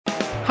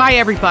Hi,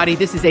 everybody.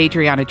 This is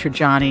Adriana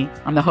Trajani.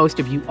 I'm the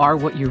host of You Are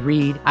What You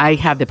Read. I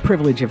have the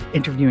privilege of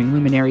interviewing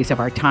luminaries of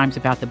our times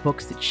about the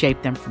books that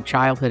shaped them from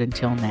childhood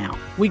until now.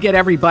 We get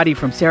everybody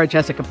from Sarah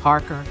Jessica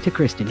Parker to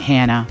Kristen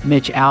Hanna,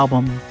 Mitch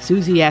Albom,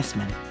 Susie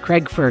Essman,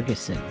 Craig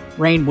Ferguson,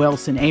 Rainn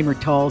Wilson, Amor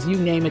Tolls, you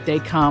name it, they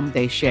come,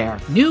 they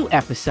share. New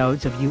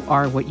episodes of You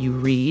Are What You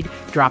Read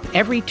drop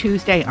every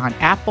Tuesday on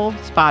Apple,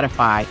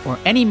 Spotify, or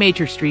any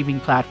major streaming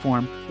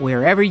platform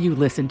wherever you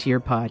listen to your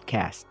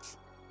podcasts.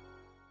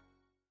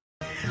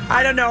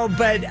 I don't know,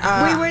 but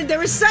there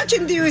was such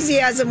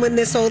enthusiasm when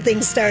this whole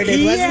thing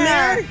started, wasn't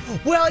there?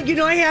 Well,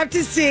 I have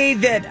to say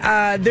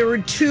that there were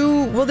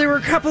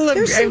a couple of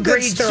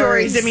great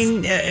stories. I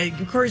mean,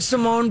 of course,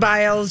 Simone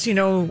Biles,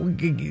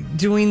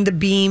 doing the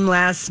beam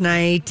last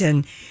night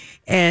and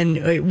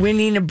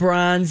winning a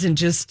bronze, and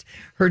just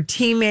her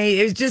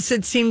teammate.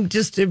 It seemed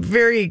just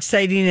very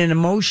exciting and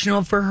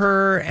emotional for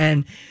her.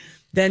 And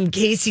then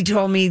Casey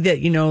told me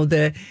that,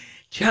 the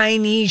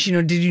Chinese,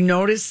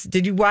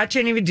 did you watch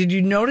any of it? Did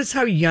you notice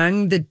how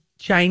young the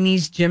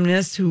Chinese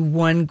gymnast who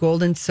won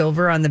gold and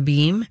silver on the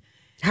beam?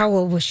 How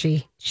old was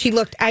she? She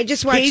looked, I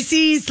just watched.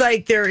 Casey's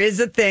like, there is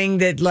a thing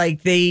that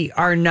like they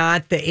are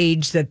not the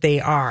age that they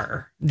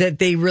are, that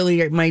they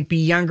really might be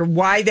younger.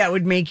 Why that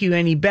would make you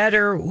any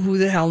better, who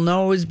the hell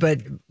knows?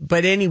 But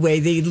anyway,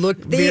 they look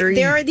very.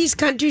 There are these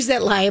countries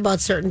that lie about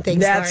certain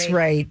things. That's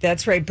right.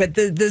 But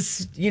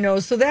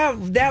so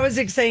that was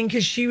exciting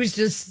because she was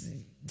just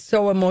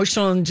so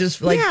emotional and just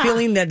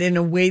feeling that in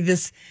a way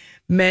this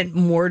meant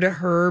more to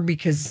her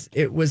because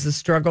it was a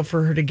struggle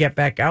for her to get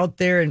back out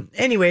there. And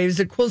anyway, it was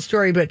a cool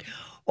story. But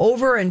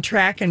over in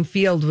track and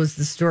field was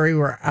the story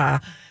where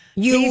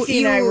Casey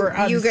and I were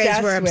obsessed. You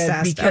guys were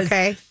obsessed. Because,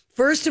 okay.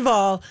 First of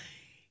all,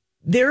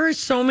 there are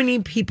so many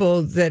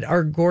people that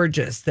are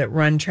gorgeous that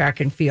run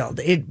track and field.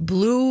 It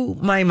blew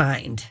my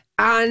mind.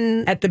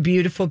 At the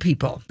beautiful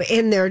people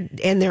in their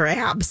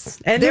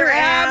abs and their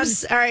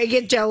abs. All right, I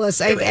get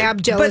jealous. I have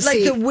ab jealousy. But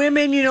like the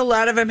women, a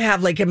lot of them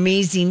have like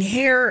amazing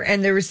hair.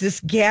 And there was this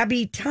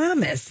Gabby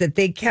Thomas that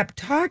they kept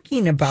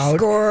talking about.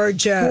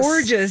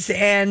 Gorgeous.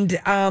 And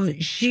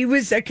she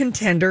was a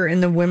contender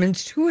in the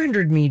women's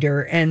 200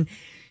 meter. And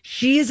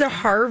she is a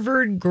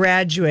Harvard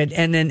graduate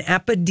and an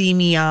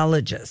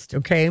epidemiologist,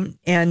 okay?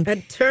 And a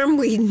term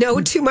we know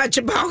too much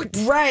about.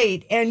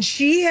 Right. And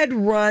she had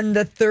run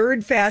the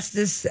third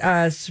fastest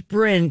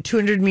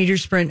 200-meter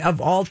sprint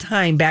of all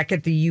time back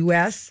at the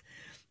U.S.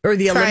 or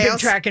the Trials. Olympic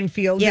track and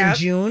field in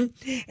June.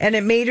 And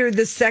it made her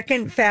the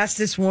second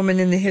fastest woman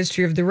in the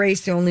history of the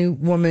race. The only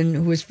woman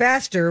who was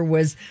faster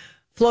was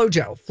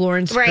FloJo,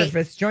 Florence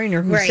Griffith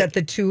Joyner, who set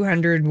the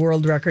 200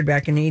 world record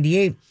back in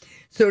 88.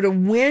 So to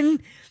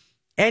win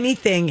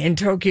anything in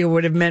Tokyo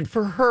would have meant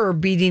for her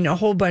beating a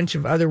whole bunch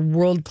of other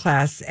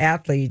world-class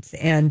athletes.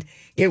 And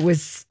it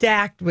was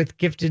stacked with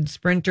gifted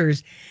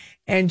sprinters.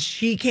 And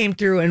she came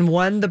through and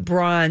won the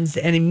bronze.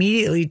 And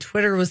immediately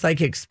Twitter was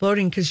like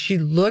exploding because she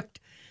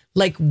looked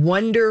like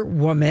Wonder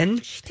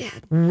Woman. She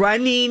did.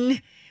 Running.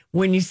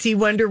 When you see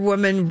Wonder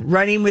Woman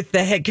running with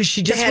the head, because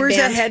she just wears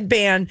a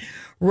headband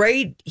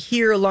right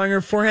here along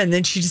her forehead. And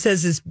then she just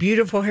has this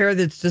beautiful hair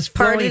that's just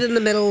parted in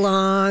the middle,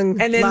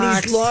 long. And then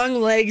locks. These long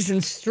legs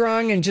and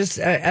strong and just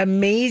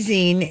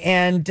amazing.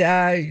 And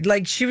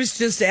she was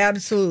just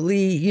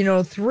absolutely,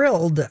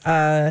 thrilled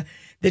that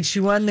she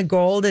won the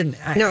gold. And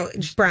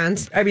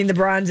bronze. The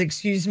bronze,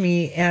 excuse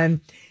me. And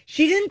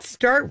she didn't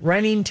start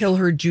running till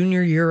her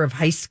junior year of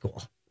high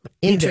school.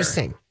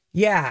 Interesting. Either.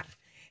 Yeah.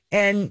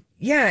 And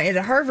at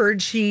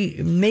Harvard, she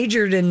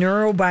majored in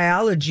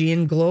neurobiology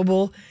and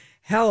global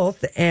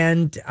health.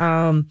 And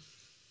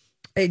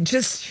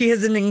she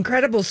has an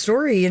incredible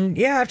story.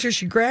 And after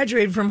she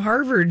graduated from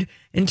Harvard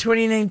in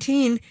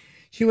 2019,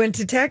 she went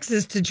to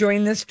Texas to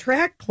join this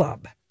track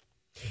club.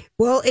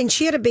 Well, and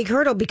she had a big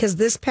hurdle because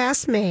this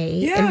past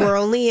May, and we're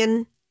only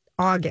in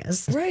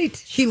August. Right.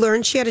 She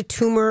learned she had a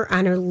tumor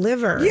on her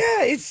liver.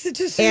 Yeah, it's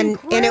just and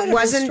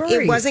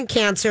it wasn't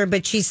cancer,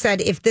 but she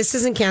said, if this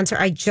isn't cancer,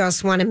 I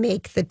just want to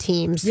make the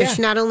team. So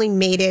she not only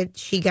made it,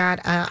 she got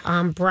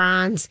a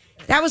bronze.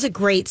 That was a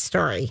great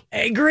story.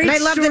 And I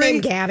love the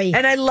name Gabby.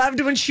 And I loved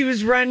when she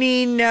was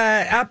running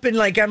up and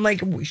I'm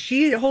like,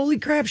 holy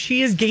crap,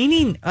 she is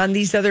gaining on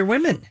these other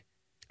women.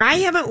 I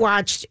haven't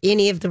watched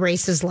any of the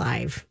races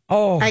live.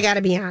 Oh, I got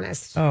to be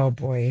honest. Oh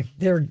boy,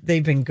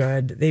 they've been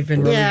good. They've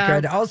been really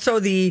good.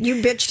 Also, you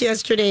bitched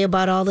yesterday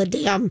about all the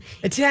damn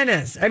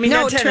tennis. Not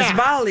tennis, track.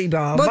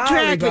 Volleyball. Well,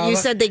 track, but you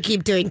said they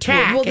keep doing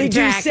track. Well, they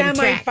do track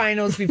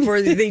semifinals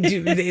before they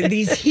do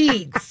these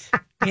heats.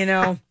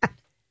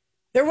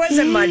 There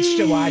wasn't much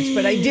to watch,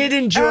 but I did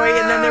enjoy.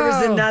 And then there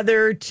was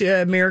another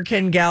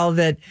American gal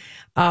that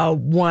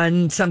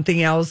won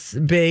something else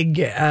big.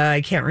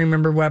 I can't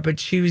remember what, but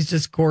she was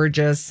just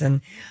gorgeous.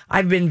 And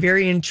I've been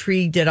very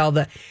intrigued at all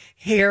the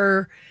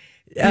hair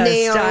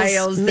nails,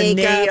 styles, the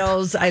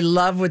nails. I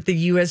love what the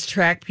U.S.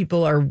 track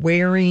people are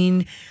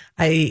wearing.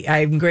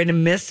 I'm going to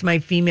miss my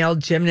female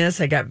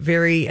gymnasts. I got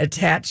very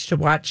attached to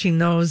watching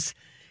those.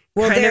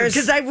 Well,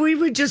 because we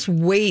would just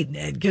wait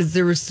because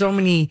there were so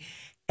many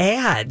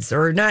ads,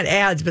 or not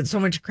ads, but so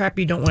much crap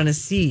you don't want to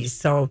see.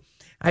 So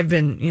I've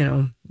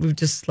been, we've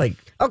just like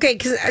okay,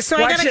 so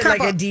I got a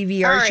couple, like a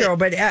DVR show.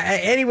 But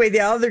anyway, the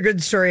other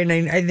good story, and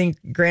I think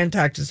Grant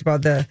talked to us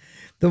about the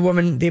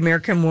woman, the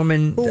American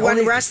woman who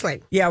won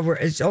wrestling. Yeah,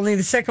 it's only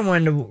the second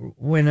one to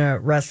win a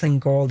wrestling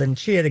gold, and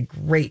she had a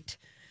great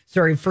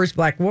story. First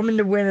Black woman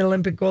to win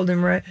Olympic gold in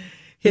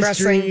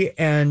history,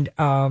 wrestling.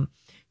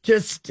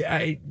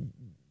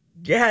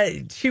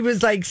 And she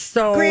was like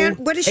so Grant,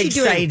 what is she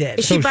excited. Doing?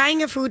 Is she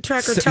buying a food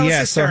truck or tell us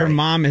a story? So her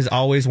mom has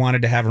always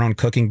wanted to have her own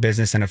cooking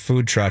business and a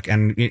food truck,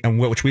 and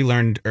which we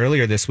learned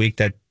earlier this week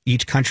that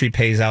each country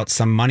pays out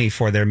some money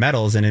for their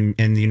medals, and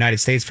in the United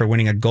States, for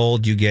winning a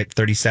gold, you get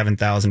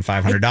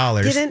 $37,500.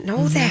 I didn't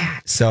know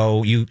that.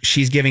 So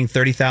she's giving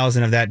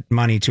 $30,000 of that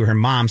money to her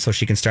mom so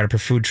she can start up her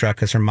food truck,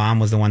 because her mom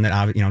was the one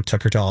that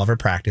took her to all of her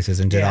practices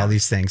and did all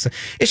these things. So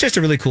it's just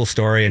a really cool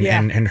story,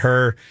 and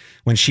her,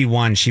 when she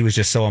won, she was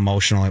just so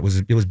emotional. It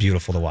was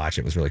beautiful to watch.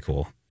 It was really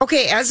cool.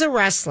 Okay, as a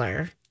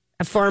wrestler,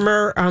 a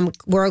former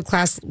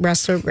world-class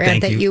wrestler, Grant,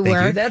 that you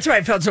were. That's why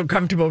I felt so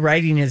comfortable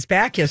riding his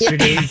back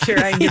yesterday,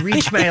 trying to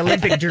reach my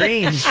Olympic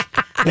dreams.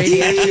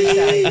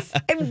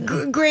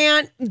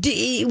 Grant,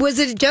 was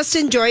it just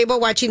enjoyable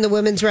watching the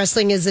women's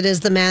wrestling as it is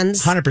the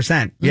men's?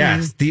 100%.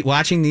 Yes.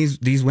 Watching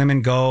these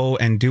women go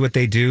and do what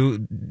they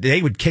do,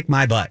 they would kick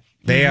my butt.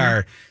 They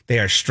are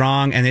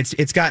strong, and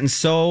it's gotten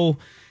so.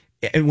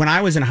 When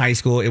I was in high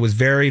school, it was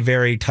very,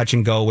 very touch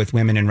and go with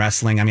women in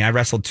wrestling. I mean, I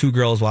wrestled 2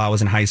 girls while I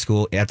was in high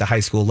school at the high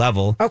school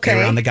level. Okay. They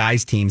were on the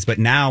guys' teams. But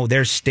now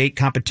there's state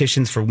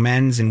competitions for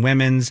men's and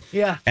women's.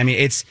 Yeah. I mean,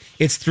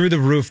 it's through the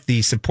roof,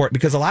 the support,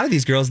 because a lot of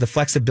these girls, the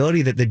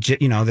flexibility that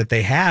that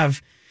they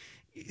have,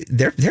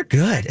 they're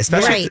good,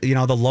 especially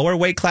the lower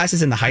weight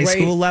classes in the high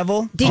school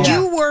level. Did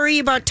you worry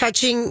about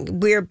touching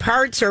weird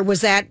parts, or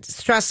was that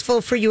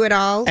stressful for you at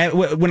all?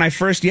 When I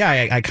first,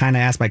 I kind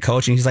of asked my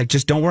coach, and he's like,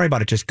 "Just don't worry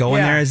about it. Just go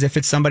in there as if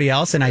it's somebody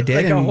else." And I did,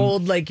 like a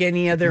hold, like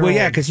any other.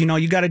 Well, because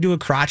you got to do a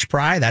crotch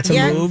pry. That's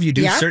a move. You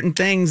do certain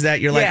things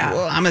that you're like,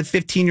 well, I'm a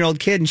 15-year-old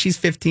kid, and she's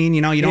 15.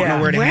 You don't know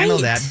where to handle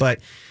that. But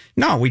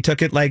no, we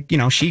took it like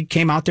she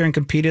came out there and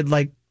competed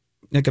like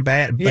a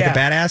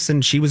badass,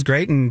 and she was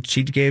great, and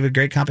she gave a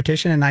great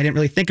competition, and I didn't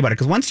really think about it,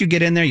 because once you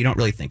get in there, you don't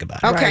really think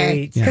about it.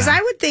 Okay, because I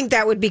would think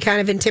that would be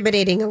kind of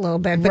intimidating a little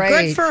bit, but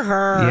good for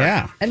her.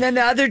 Yeah. And then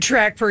the other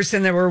track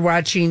person that we're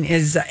watching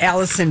is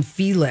Allison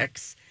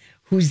Felix,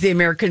 who's the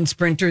American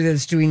sprinter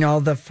that's doing all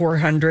the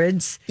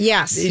 400s.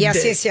 Yes.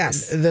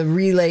 The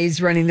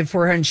relays, running the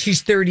 400.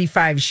 She's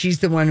 35. She's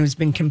the one who's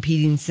been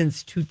competing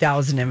since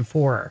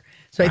 2004.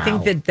 So I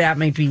think that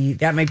might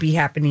be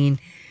happening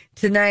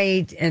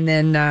tonight. And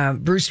then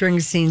Bruce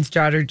Springsteen's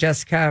daughter,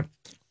 Jessica,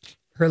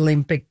 her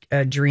Olympic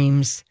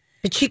dreams.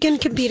 But she can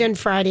compete on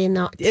Friday in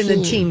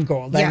the team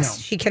gold. Yes, I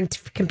know. she can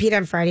compete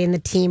on Friday in the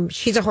team.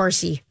 She's a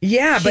horsey.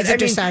 Yeah, she's a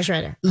dressage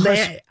rider.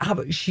 How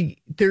about she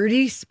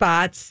 30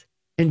 spots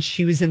and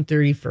she was in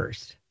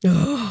 31st.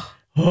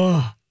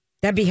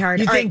 That'd be hard.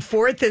 You think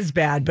fourth is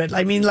bad, but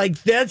I mean,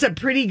 like, that's a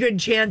pretty good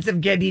chance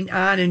of getting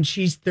on, and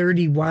she's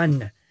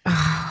 31.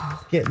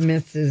 Get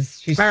misses.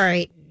 She's all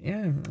right.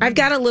 Yeah. I've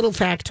got a little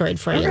factoid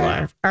for you,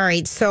 Laura. All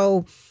right.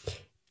 So,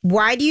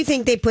 why do you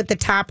think they put the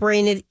top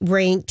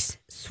ranked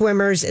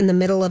swimmers in the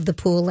middle of the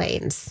pool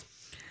lanes?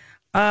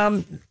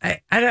 I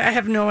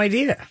have no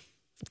idea.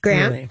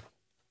 Grant? Really.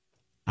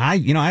 I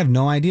have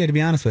no idea, to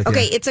be honest with you.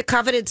 Okay, it's a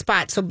coveted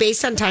spot. So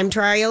based on time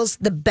trials,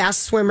 the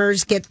best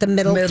swimmers get the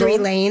middle 3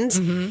 lanes.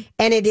 Mm-hmm.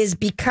 And it is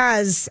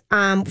because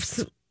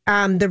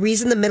the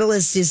reason the middle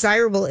is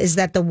desirable is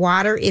that the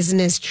water isn't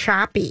as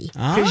choppy.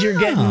 Because you're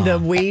getting the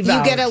wave out.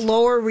 You get a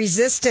lower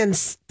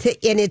resistance,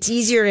 and it's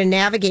easier to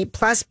navigate.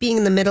 Plus, being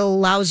in the middle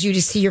allows you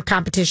to see your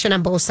competition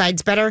on both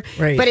sides better.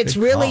 Right. But it's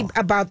really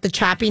about the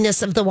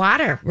choppiness of the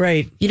water.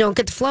 Right. You don't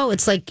get the flow.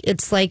 It's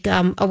like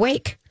a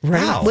wake.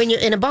 Wow. When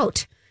you're in a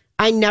boat.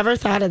 I never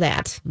thought of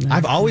that.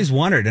 I've always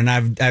wondered, and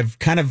I've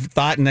kind of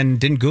thought and then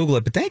didn't Google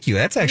it, but thank you.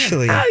 That's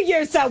actually... Oh,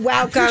 you're so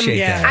welcome.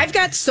 That. I've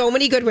got so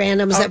many good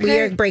randoms that we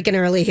are breaking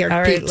early here,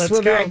 all peeps. Right, let's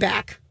we'll go. be right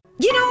back.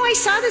 You know, I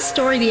saw this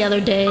story the other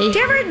day. Did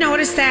you ever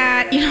notice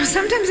that?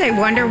 Sometimes I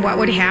wonder what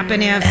would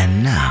happen if...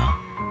 And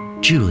now,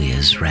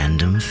 Julia's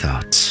random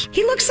thoughts.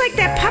 He looks like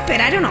that puppet.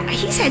 I don't know.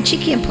 He's had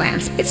cheeky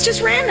implants. It's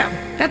just random.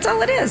 That's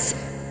all it is.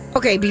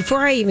 Okay,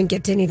 before I even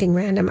get to anything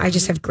random, I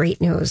just have great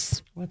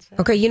news. What's that?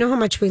 Okay, you know how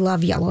much we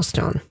love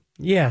Yellowstone?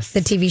 Yes. The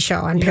TV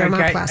show on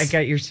Paramount Plus. I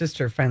got your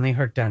sister finally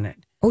hooked on it.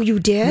 Oh, you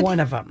did? One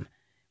of them.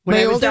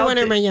 My older one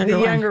or my younger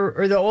one? The younger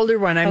or the older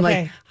one. I'm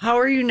like, how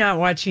are you not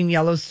watching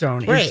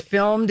Yellowstone? Right. It's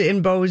filmed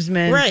in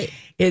Bozeman. Right.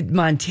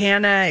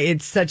 Montana.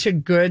 It's such a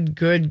good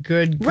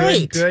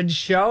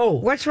show.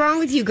 What's wrong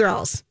with you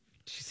girls?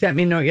 She sent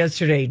me a note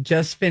yesterday.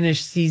 Just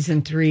finished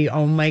season 3.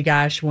 Oh my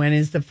gosh, when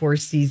is the 4th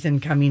season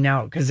coming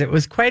out? Because it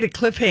was quite a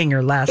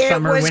cliffhanger last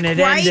summer when it ended. It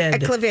was quite a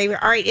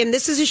cliffhanger. All right, and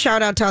this is a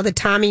shout out to all the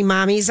Tommy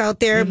mommies out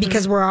there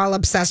because we're all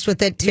obsessed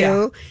with it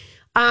too.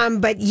 Yeah.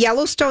 But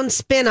Yellowstone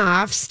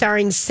spinoff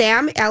starring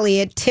Sam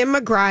Elliott, Tim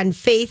McGraw, and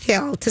Faith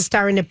Hill to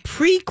star in a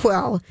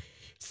prequel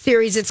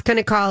series. It's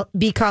going to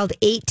be called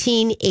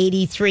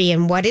 1883.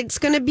 And what it's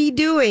going to be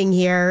doing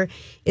here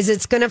is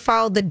it's going to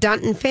follow the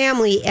Dutton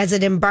family as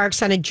it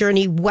embarks on a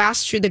journey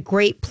west through the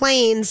Great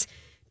Plains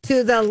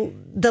to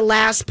the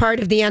last part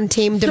of the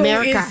Untamed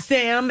America. So is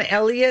Sam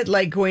Elliott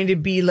going to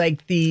be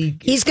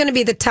He's going to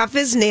be the tough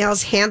as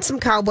nails, handsome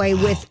cowboy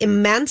with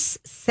immense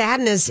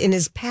sadness in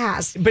his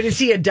past. But is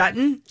he a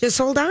Dutton? Just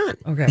hold on.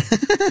 Okay.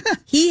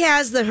 He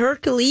has the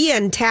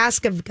Herculean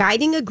task of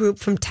guiding a group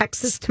from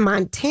Texas to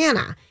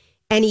Montana,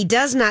 and he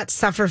does not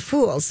suffer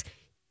fools.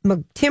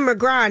 Tim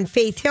McGraw and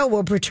Faith Hill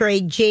will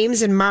portray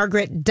James and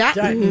Margaret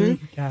Dutton,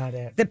 Got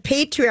it. the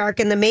patriarch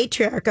and the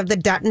matriarch of the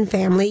Dutton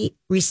family,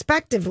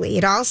 respectively.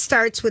 It all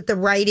starts with the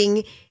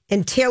writing,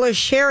 and Taylor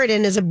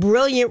Sheridan is a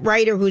brilliant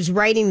writer who's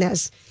writing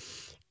this.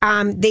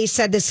 They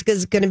said this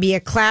is going to be a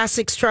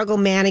classic struggle,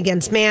 man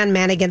against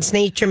man against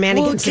nature,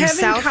 against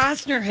himself. Kevin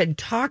Costner had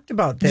talked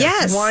about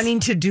this,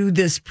 wanting to do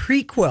this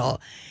prequel.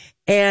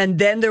 And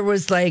then there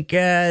was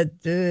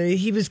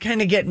he was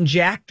kind of getting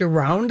jacked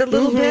around a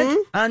little bit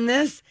on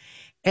this.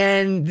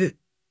 And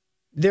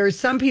there are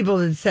some people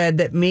that said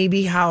that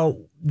maybe how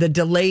the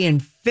delay in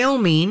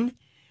filming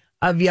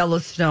of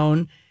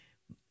Yellowstone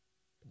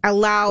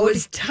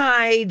was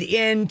tied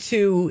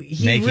into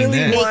he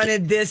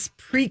wanted this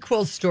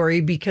prequel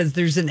story because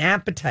there's an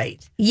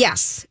appetite.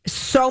 Yes,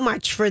 so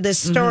much for this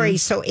story.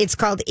 So it's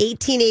called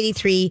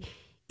 1883.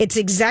 It's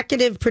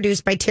executive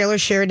produced by Taylor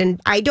Sheridan.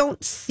 I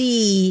don't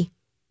see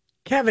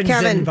Kevin's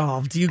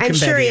involved. I'm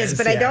sure he is,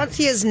 but I don't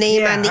see his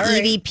name on the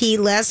EVP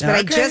list. But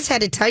I just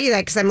had to tell you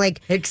that because I'm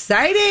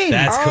exciting.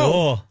 That's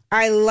cool.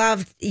 I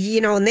love,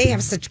 and they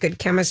have such good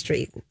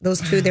chemistry.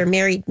 Those two, they're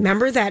married.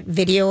 Remember that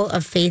video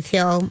of Faith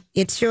Hill?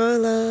 It's your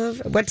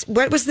love.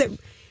 What was the?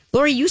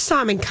 Lori, you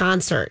saw him in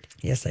concert.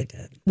 Yes, I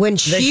did. When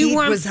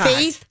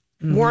Faith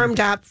warmed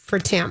up for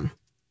Tim.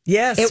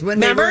 Yes,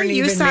 when they weren't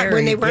even married.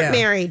 When they weren't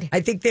married.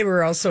 I think they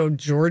were also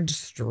George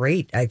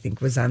Strait, I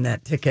think, was on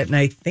that ticket. And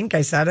I think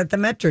I saw it at the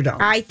Metrodome.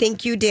 I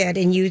think you did.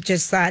 And you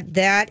just thought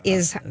that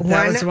is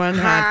one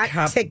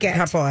hot ticket.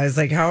 Couple. I was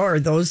like, how are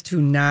those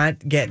two not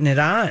getting it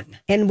on?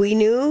 And we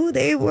knew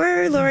they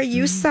were, Laura.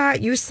 You saw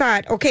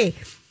it. Okay.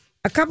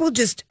 A couple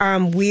just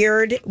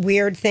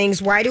weird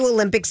things. Why do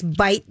Olympics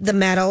bite the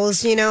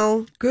medals,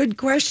 Good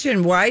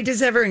question. Why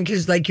does everyone,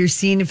 because you're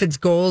seeing if it's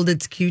gold,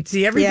 it's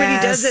cutesy.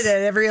 Everybody does it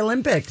at every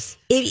Olympics.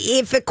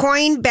 If a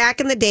coin, back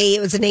in the day, it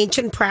was an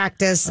ancient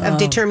practice of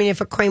determining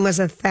if a coin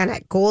was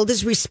authentic. Gold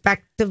is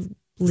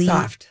respectively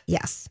soft.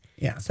 Yes.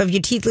 Yeah. So if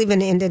your teeth leave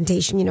an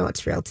indentation, you know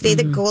it's real. Today,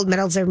 the gold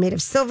medals are made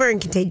of silver and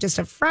contain just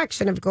a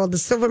fraction of gold. The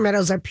silver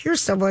medals are pure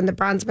silver and the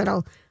bronze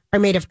medal are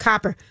made of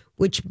copper,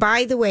 which,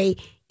 by the way,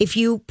 if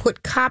you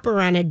put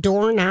copper on a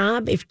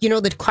doorknob, if you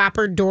know the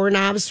copper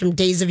doorknobs from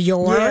days of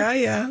yore,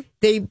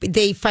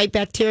 they fight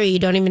bacteria. You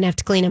don't even have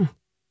to clean them.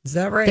 Is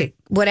that right?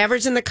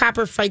 Whatever's in the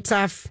copper fights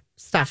off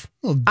stuff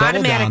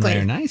automatically.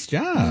 Down there. Nice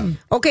job.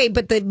 Okay,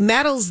 but the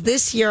metals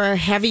this year are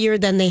heavier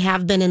than they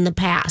have been in the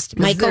past.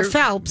 Michael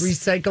Phelps,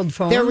 recycled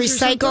phones. They're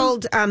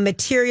recycled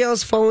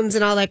materials, phones,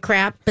 and all that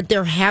crap, but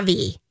they're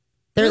heavy.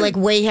 They're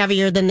way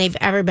heavier than they've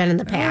ever been in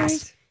the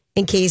past. Right.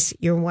 In case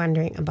you're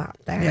wondering about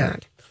that. Yeah.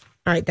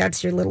 All right,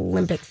 that's your little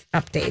Olympic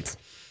updates.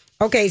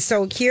 Okay,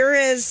 so here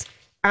is,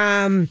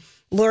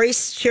 Lori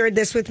shared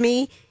this with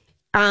me.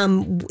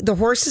 The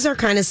horses are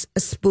kind of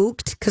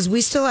spooked because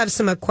we still have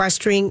some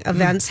equestrian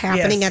events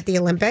happening at the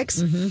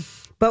Olympics. Mm-hmm.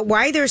 But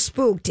why they're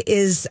spooked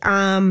is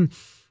on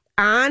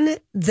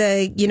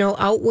the,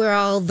 out where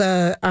all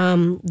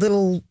the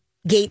little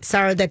gates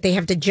are that they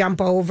have to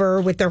jump over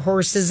with their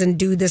horses and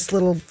do this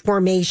little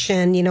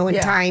formation,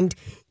 and timed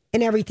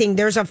and everything.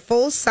 There's a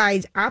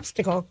full-size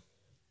obstacle.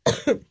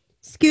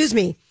 Excuse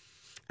me,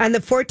 on the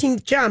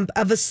 14th jump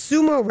of a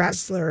sumo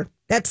wrestler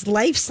that's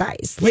life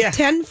size,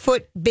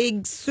 10-foot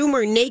big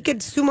naked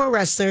sumo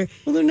wrestler.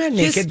 Well, they're not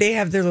naked; they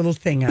have their little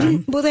thing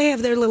on. Well, they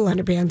have their little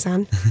underpants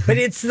on. But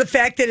it's the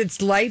fact that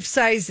it's life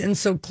size and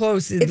so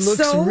close. It looks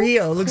so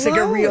real. It looks like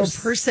a real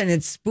person.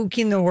 It's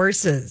spooking the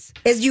horses.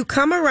 As you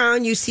come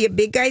around, you see a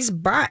big guy's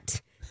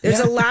butt. There's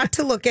a lot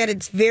to look at.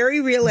 It's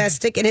very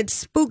realistic, and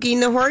it's spooking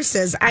the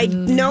horses.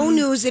 No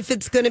news if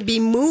it's going to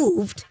be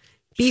moved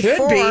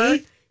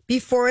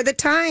before the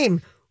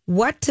time.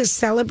 What to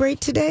celebrate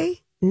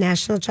today?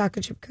 National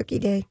Chocolate Chip Cookie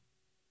Day.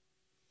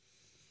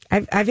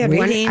 I've had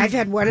one. I've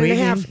had one and a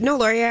half. No,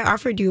 Lori, I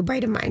offered you a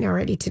bite of mine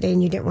already today,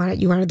 and you didn't want it.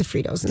 You wanted the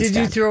Fritos instead. Did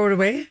you throw it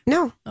away?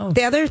 No. Oh.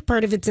 The other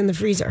part of it's in the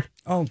freezer.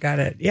 Oh, got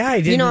it. Yeah, I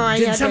did.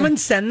 Did someone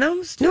send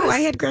those? No, I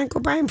had Grant go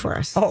buy them for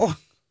us. Oh.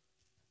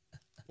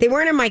 They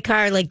weren't in my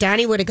car. Like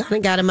Donnie would have gone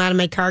and got them out of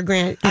my car,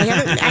 Grant. I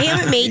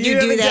haven't made you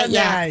do that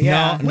yet.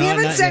 Yeah. We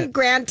haven't sent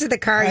Grant to the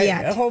car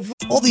yet.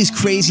 All these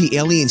crazy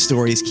alien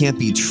stories can't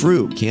be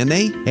true, can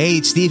they? Hey,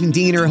 it's Stephen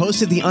Diener,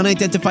 host of the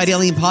Unidentified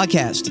Alien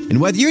Podcast. And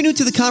whether you're new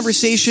to the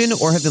conversation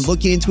or have been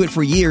looking into it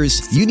for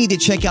years, you need to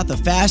check out the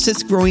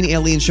fastest growing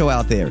alien show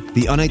out there,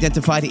 the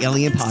Unidentified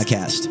Alien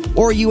Podcast,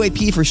 or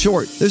UAP for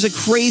short. There's a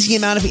crazy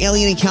amount of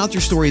alien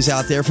encounter stories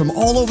out there from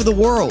all over the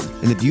world.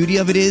 And the beauty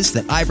of it is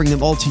that I bring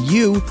them all to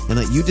you and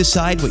let you you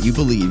decide what you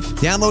believe.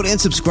 Download and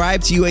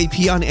subscribe to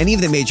UAP on any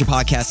of the major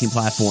podcasting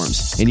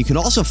platforms. And you can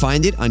also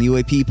find it on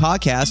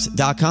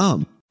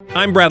UAPpodcast.com.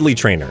 I'm Bradley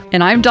Trainer.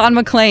 And I'm Don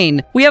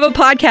McClain. We have a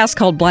podcast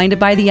called Blinded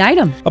by the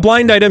Item. A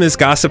blind item is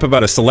gossip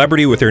about a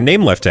celebrity with their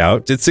name left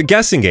out. It's a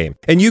guessing game,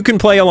 and you can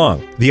play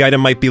along. The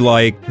item might be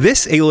like,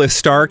 this A-list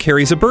star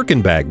carries a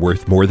Birkin bag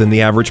worth more than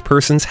the average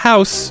person's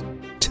house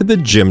to the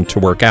gym to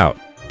work out.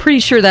 Pretty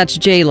sure that's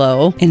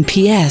J-Lo. And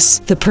P.S.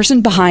 the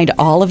person behind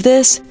all of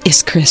this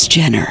is Kris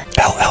Jenner,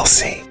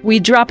 LLC. We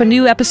drop a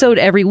new episode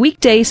every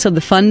weekday so the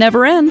fun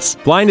never ends.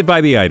 Blinded by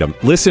the Item.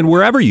 Listen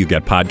wherever you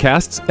get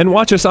podcasts and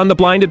watch us on the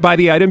Blinded by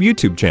the Item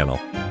YouTube channel.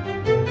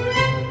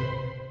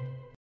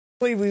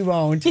 We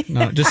won't.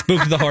 No, just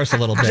spooked the horse a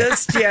little bit.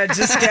 Just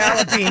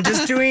galloping,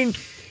 just doing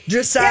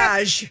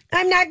dressage. Yeah,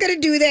 I'm not going to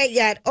do that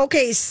yet.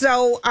 Okay,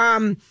 so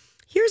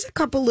here's a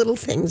couple little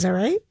things, all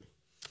right?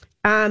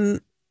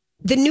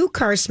 The new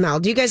car smell.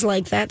 Do you guys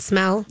like that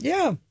smell?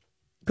 Yeah.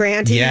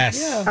 Granted?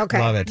 Yes. Yeah. Okay.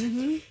 Love it.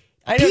 Mm-hmm.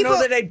 I don't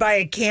know that I'd buy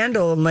a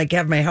candle and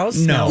have my house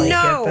smell like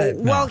it.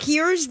 But Well,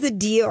 here's the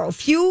deal.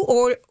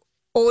 Few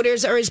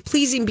odors are as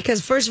pleasing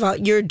because, first of all,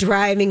 you're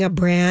driving a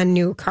brand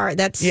new car.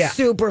 That's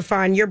super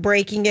fun. You're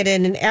breaking it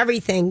in and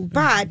everything.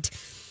 But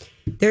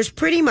there's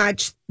pretty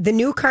much the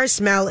new car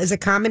smell is a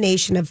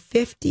combination of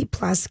 50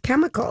 plus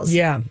chemicals.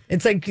 Yeah.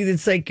 It's like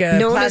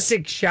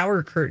plastic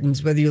shower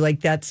curtains, whether you like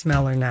that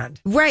smell or not.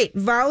 Right.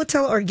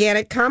 Volatile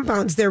organic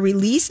compounds. They're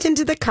released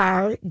into the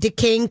car,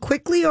 decaying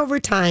quickly over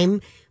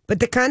time. But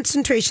the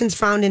concentrations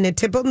found in a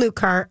typical new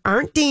car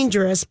aren't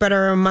dangerous, but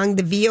are among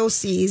the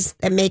VOCs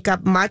that make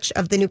up much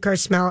of the new car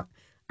smell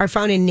are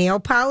found in nail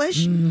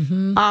polish,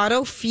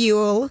 auto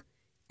fuel,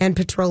 and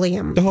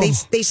petroleum. Oh.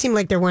 They seem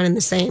like they're one and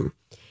the same.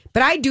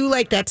 But I do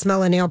like that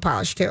smell of nail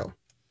polish, too.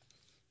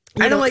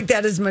 I don't like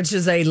that as much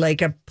as I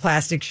like a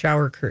plastic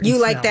shower curtain. You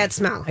like that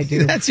smell? I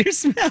do. That's your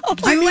smell.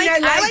 I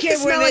like the it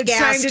smell when of it's gas,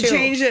 time to too.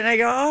 change it, and I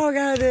go, oh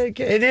god,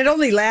 and it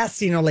only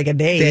lasts, like a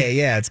day.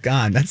 Yeah, it's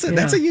gone. That's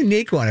a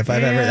unique one. If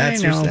I've ever,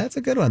 that's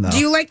a good one though. Do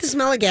you like the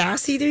smell of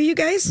gas, either you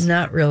guys?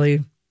 Not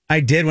really. I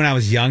did when I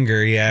was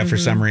younger, for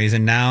some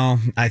reason. Now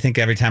I think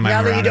every time I'm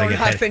now around, that you don't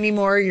huff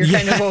anymore, you're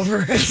kind of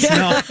over it.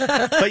 No,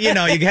 but you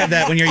have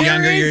that when you're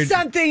younger. There is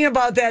something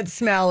about that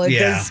smell. It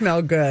does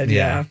smell good.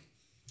 Yeah.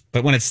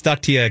 But when it's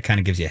stuck to you, it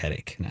kind of gives you a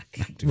headache.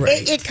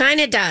 It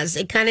kind of does.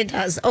 It kind of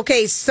does.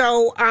 Okay,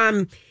 so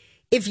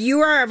if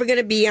you are ever going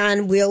to be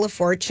on Wheel of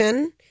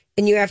Fortune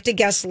and you have to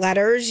guess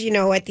letters,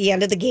 at the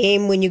end of the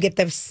game when you get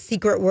the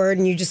secret word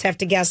and you just have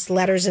to guess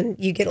letters and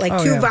you get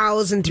two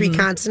vowels and 3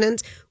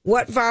 consonants,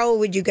 what vowel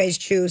would you guys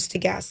choose to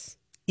guess?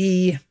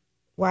 E.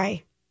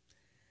 Why?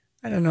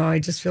 I don't know. I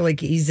just feel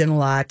like E's in a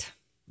lot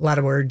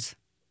of words.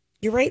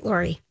 You're right,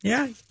 Lori.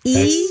 Yeah.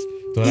 E.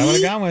 That's what I would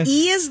have gone with.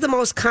 E is the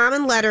most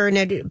common letter, and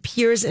it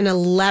appears in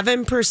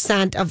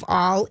 11% of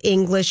all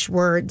English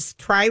words.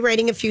 Try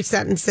writing a few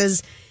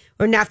sentences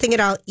or nothing at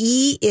all.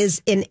 E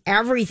is in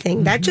everything.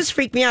 Mm-hmm. That just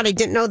freaked me out. I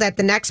didn't know that.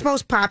 The next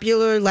most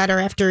popular letter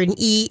after an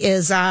E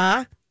is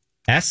S?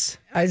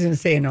 I was going to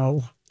say an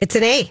O. It's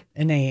an A.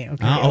 An A. Okay.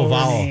 Vowel.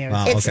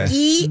 Wow, it's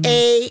E,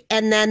 A,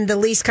 and then the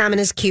least common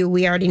is Q.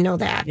 We already know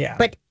that. Yeah.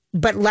 But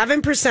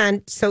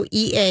 11%, so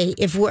EA,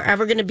 if we're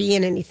ever going to be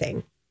in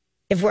anything.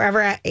 If we're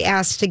ever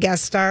asked to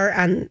guest star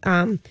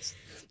on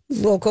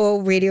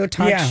local radio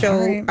talk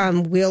show,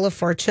 Wheel of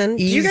Fortune.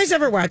 Do you guys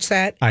ever watch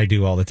that? I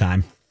do all the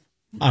time.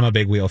 I'm a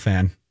big Wheel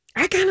fan.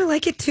 I kind of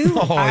like it too.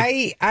 Oh,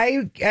 I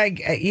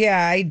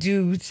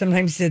do.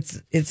 Sometimes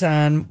it's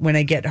on when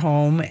I get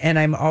home, and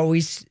I'm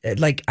always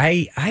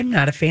I'm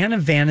not a fan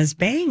of Vanna's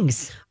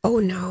bangs. Oh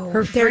no,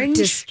 they're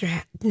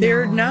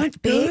they're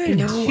not good.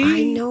 No,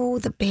 I know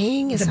the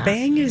bang is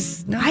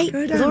not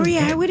good. Lori,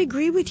 I would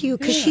agree with you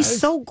because she's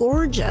so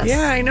gorgeous.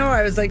 Yeah, I know.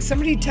 I was like,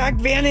 somebody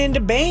talked Vanna into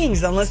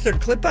bangs, unless they're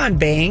clip-on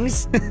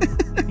bangs.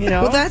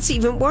 Well, that's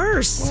even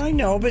worse. Well, I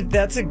know, but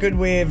that's a good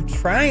way of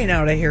trying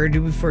out a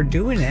hairdo before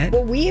doing it.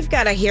 Well, we've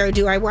got a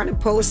hairdo I want to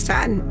post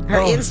on our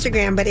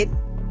Instagram, but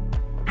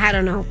I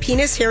don't know.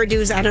 Penis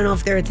hairdos, I don't know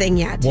if they're a thing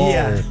yet.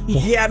 Whoa.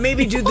 Yeah,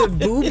 maybe do the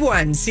boob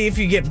one. See if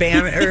you get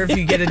or if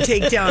you get a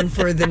takedown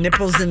for the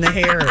nipples and the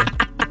hair.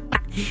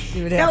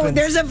 See what happens. No,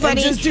 there's a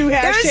funny. And just do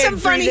hashtag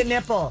free the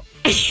nipple.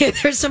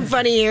 There's some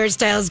funny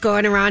hairstyles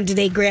going around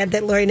today, Grant,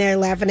 that Lori and I are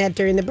laughing at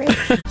during the break.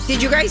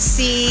 Did you guys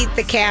see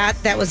the cat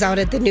that was out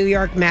at the New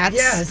York Mets?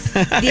 Yes. The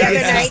other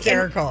night.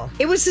 Hysterical.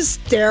 It was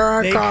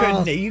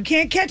hysterical. You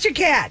can't catch a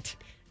cat.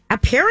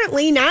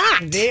 Apparently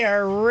not. They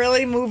are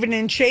really moving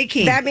and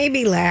shaking. That made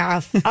me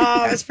laugh.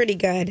 That was pretty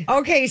good.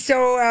 Okay,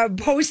 so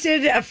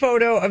posted a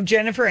photo of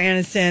Jennifer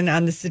Aniston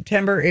on the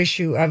September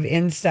issue of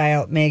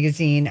InStyle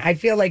magazine. I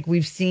feel like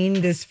we've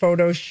seen this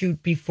photo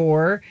shoot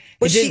before.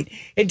 It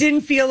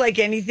didn't feel like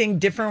anything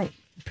different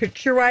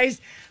picture-wise,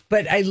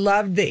 but I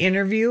loved the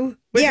interview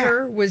with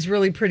her. Was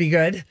really pretty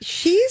good.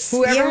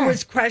 Whoever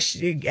was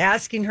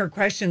asking her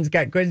questions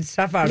got good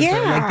stuff out of her.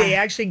 Like they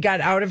actually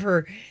got out of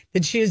her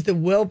that she has the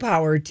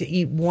willpower to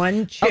eat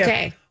one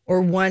chip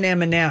or one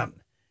M&M,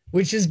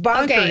 which is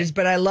bonkers.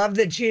 But I love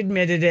that she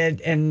admitted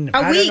it. And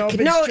a week? Don't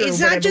know if it's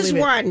true, it's not just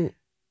one.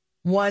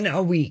 One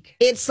a week.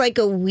 It's like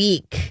a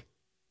week.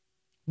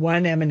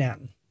 One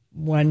M&M.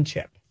 One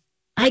chip.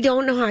 I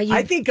don't know how you...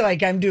 I think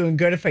like I'm doing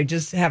good if I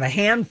just have a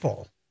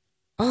handful.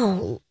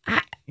 Oh,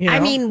 I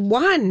mean,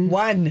 one.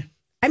 One.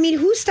 I mean,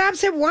 who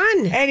stops at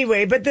one?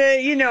 Anyway, but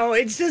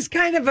it's just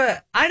kind of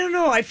I don't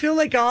know. I feel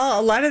like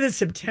a lot of the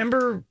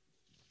September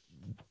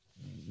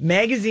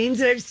magazines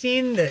that I've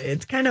seen,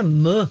 it's kind of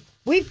meh.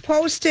 We've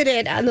posted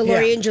it on the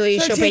Lori and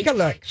Julia show page. Take a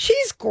look.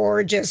 She's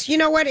gorgeous. You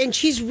know what? And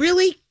she's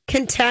really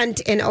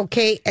content and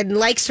okay and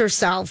likes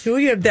herself.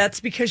 Julia,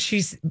 that's because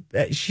she's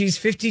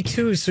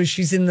 52, so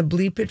she's in the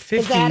bleep at 50s.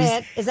 Is that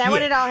it? Is that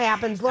what it all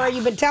happens? Laura,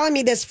 you've been telling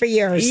me this for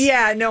years.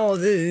 Yeah, no,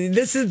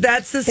 that's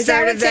the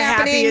start of the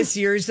happiest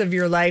years of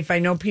your life. I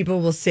know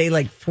people will say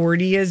like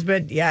 40 is,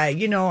 but yeah,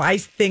 I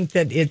think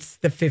that it's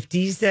the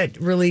 50s that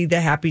really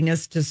the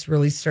happiness just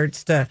really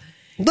starts to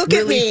Look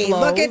really at me. flow.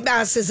 Look at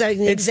us as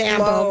an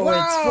example.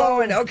 It's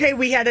flowing. Okay,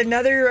 we had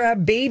another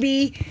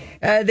baby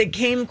that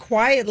came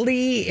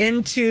quietly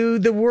into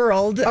the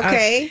world.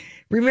 Okay.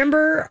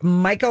 Remember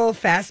Michael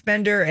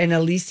Fassbender and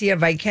Alicia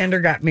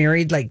Vikander got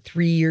married like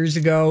 3 years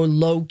ago,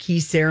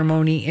 low-key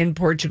ceremony in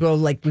Portugal.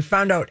 Like we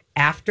found out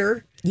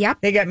after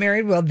they got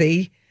married. Well,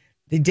 they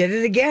did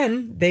it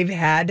again.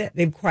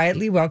 They've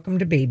quietly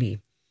welcomed a baby.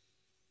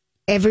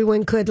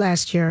 Everyone could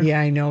last year. Yeah,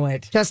 I know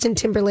it. Justin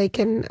Timberlake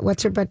and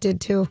what's her butt did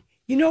too.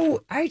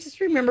 I just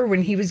remember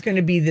when he was going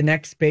to be the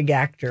next big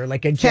actor,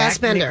 like a Jack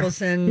Fassbender.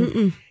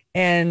 Nicholson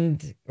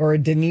or a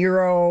De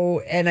Niro.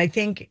 And I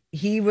think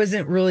he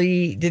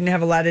didn't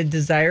have a lot of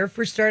desire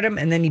for stardom.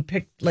 And then he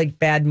picked like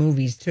bad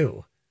movies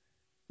too.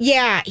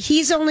 Yeah,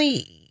 he's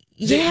only...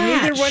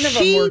 Neither one of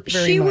them worked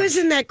very much. She was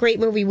in that great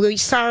movie. We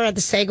saw her at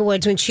the SAG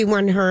Awards when she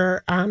won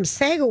her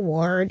SAG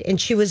Award, and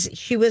she was the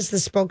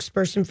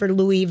spokesperson for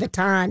Louis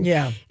Vuitton.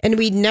 Yeah, and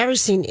we'd never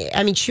seen.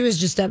 I mean, she was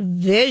just a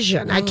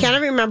vision. I can't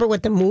remember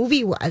what the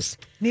movie was.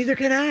 Neither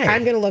can I.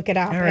 I'm going to look it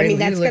up. Right, I mean,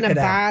 that's going to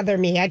bother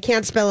me. I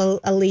can't spell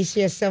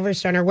Alicia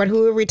Silverstone or what?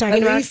 Who are we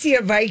talking about?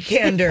 Alicia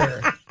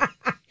Vikander.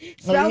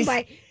 Spelled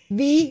by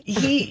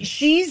V.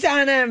 She's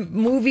on a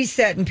movie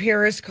set in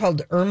Paris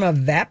called Irma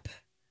Vep.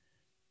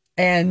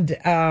 And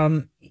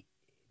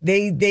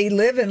they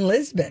live in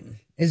Lisbon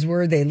is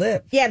where they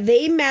live. Yeah,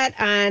 they met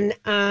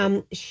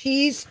on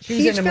she's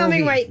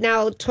filming right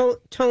now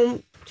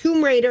Tomb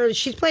Raider.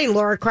 She's playing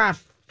Lara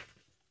Croft,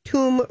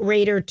 Tomb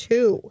Raider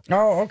 2.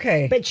 Oh,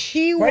 okay. But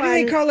why do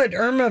they call it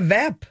Irma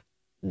Vep?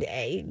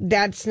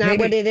 That's not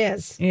what it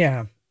is.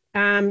 Yeah.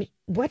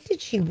 What did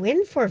she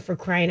win for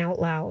crying out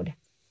loud?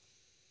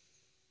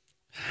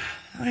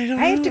 I don't know.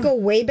 I have to go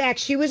way back.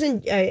 She was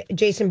in a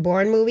Jason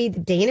Bourne movie, The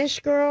Danish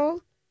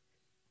Girl.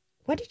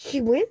 What did she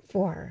win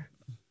for?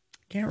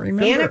 Can't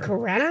remember. Anna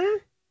Karenina?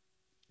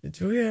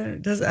 Julia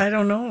I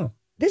don't know.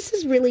 This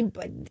is really...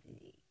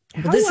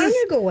 How long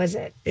ago was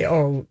it?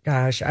 Oh,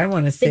 gosh. I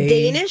want to say...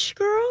 The Danish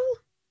Girl?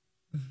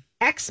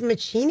 Ex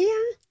Machina?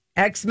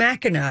 Ex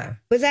Machina.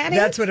 Was that it?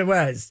 That's what it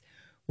was.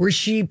 Where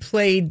she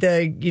played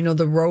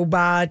the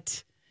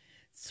robot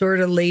sort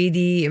of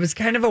lady. It was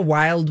kind of a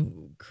wild,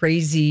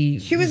 crazy...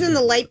 She was in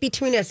The Light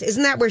Between Us.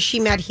 Isn't that where she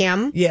met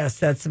him? Yes,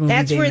 that's the movie.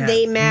 That's where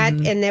they met,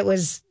 and it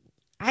was...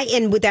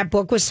 And that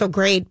book was so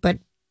great, but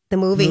the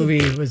movie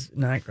was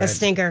not great. A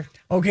stinker.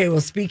 Okay,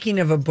 well, speaking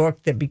of a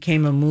book that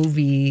became a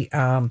movie,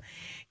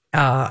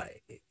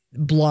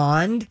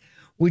 Blonde,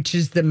 which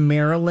is the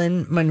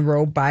Marilyn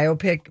Monroe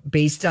biopic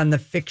based on the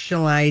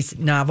fictionalized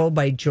novel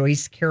by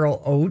Joyce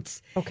Carol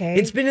Oates. Okay.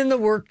 It's been in the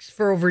works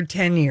for over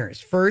 10 years.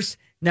 First,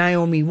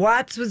 Naomi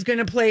Watts was going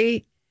to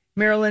play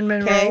Marilyn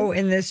Monroe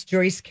in this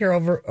Joyce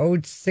Carol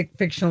Oates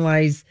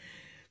fictionalized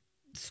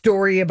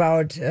story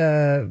about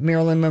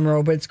Marilyn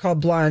Monroe, but it's called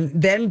Blonde.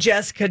 Then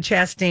Jessica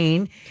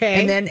Chastain,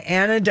 and then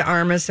Ana de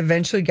Armas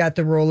eventually got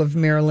the role of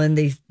Marilyn.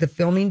 The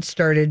filming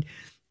started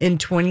in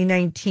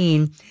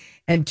 2019,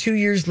 and 2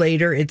 years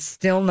later, it's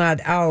still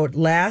not out.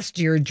 Last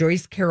year,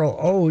 Joyce Carol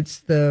Oates,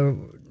 the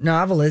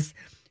novelist,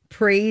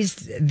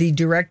 praised the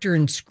director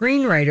and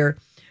screenwriter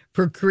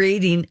for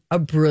creating a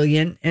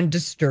brilliant and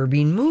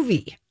disturbing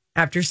movie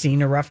after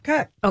seeing a rough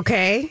cut.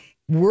 Okay.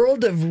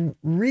 World of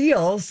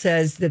Real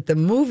says that the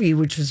movie,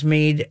 which was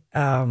made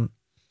for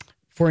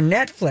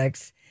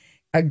Netflix,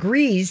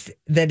 agrees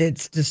that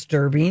it's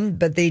disturbing,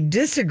 but they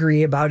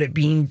disagree about it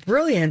being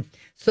brilliant.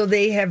 So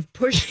they have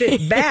pushed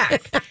it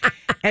back.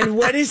 And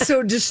what is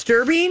so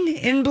disturbing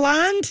in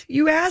Blonde,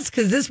 you ask?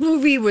 Because this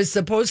movie was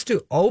supposed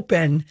to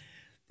open.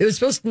 It was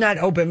supposed to not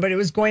open, but it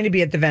was going to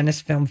be at the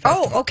Venice Film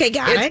Festival. Oh, okay,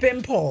 got it. It's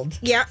been pulled.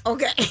 Yeah,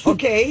 okay.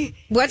 Okay.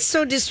 What's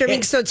so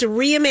disturbing? So it's a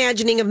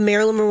reimagining of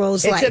Marilyn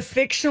Monroe's life. It's a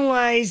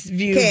fictionalized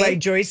view by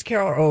Joyce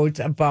Carol Oates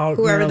about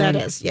whoever Marilyn,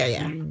 that is.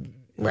 Yeah.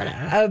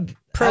 A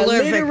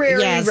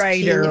literary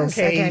writer. Genius.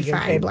 Okay,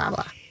 fine, blah,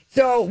 blah.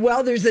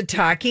 So, there's a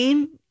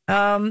talking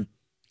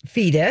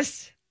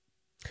fetus.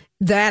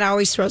 That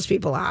always throws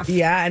people off.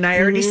 Yeah, and I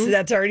already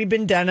that's already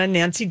been done on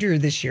Nancy Drew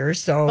this year,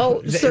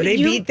 so they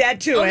beat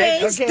that to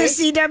it. Okay, the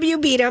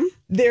CW beat them.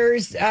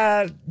 There's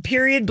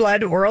period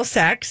blood, oral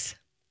sex,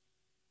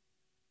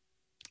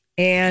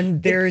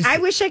 and there's. I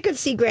wish I could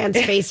see Grant's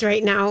face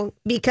right now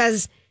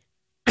because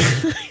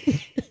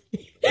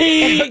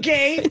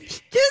Okay,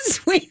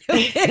 just wait a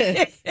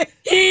minute.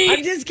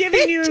 I'm just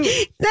giving you.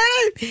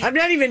 I'm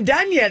not even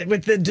done yet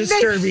with the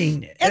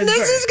disturbing. And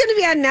this is going to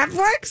be on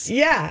Netflix.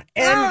 Yeah,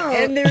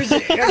 and there's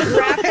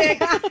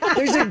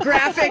a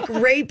graphic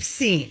rape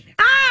scene.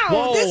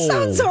 Oh, this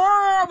sounds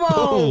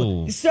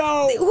horrible.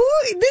 So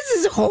this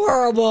is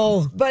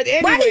horrible. But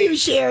anyway, why are you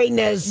sharing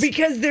this?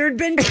 Because there had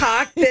been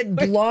talk that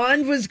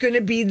Blonde was going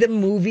to be the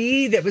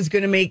movie that was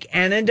going to make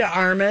Ana de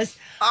Armas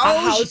a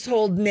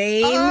household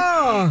name.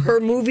 Her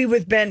movie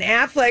with Ben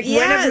Affleck.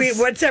 Yes.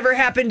 What's ever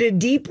happened to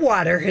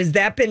Deepwater? Has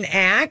that been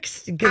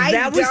axed? Because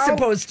that was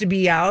supposed to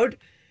be out.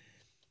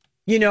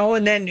 You know,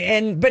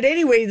 but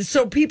anyway,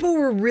 so people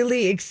were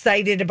really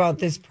excited about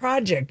this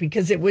project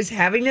because it was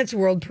having its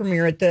world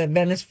premiere at the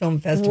Venice Film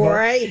Festival.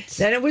 Right.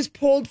 Then it was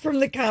pulled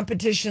from the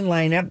competition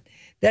lineup.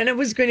 Then it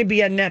was going to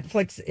be on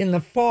Netflix in the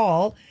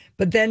fall,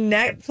 but then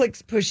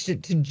Netflix pushed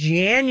it to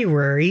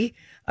January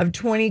of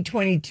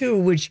 2022,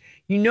 which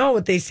you know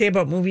what they say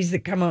about movies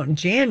that come out in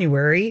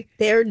January.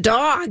 They're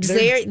dogs.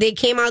 They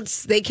came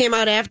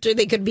out after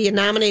they could be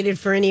nominated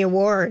for any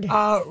award.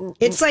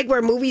 It's like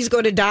where movies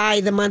go to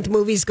die, the month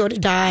movies go to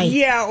die.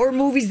 Yeah, or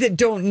movies that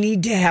don't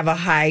need to have a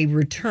high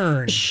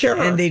return.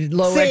 Sure. And they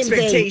low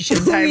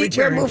expectations, high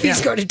return. Where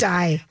movies go to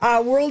die.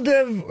 World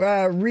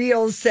of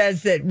Reels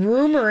says that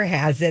rumor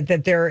has it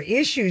that there are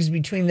issues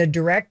between the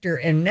director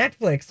and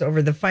Netflix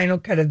over the final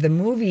cut of the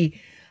movie.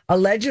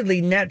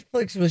 Allegedly,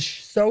 Netflix was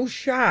so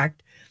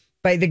shocked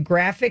by the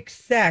graphic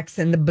sex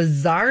and the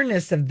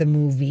bizarreness of the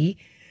movie,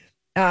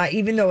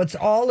 even though it's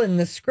all in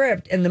the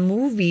script. And the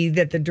movie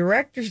that the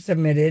director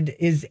submitted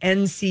is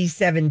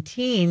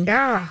NC-17.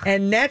 Yeah.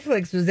 And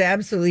Netflix was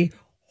absolutely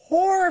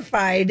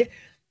horrified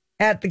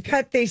at the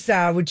cut they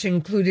saw, which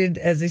included,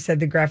 as I said,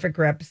 the graphic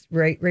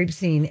rape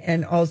scene,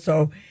 and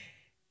also,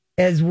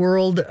 as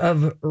World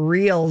of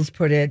Reels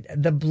put it,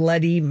 the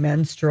bloody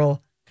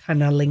menstrual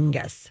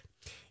cunnilingus.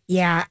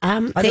 Yeah,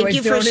 thank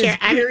you for sharing.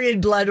 Period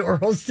blood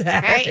oral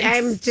sex.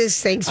 I'm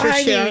just thanks for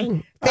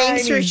sharing.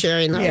 Thanks for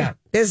sharing. Though. Yeah,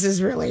 this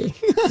is really.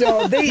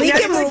 So we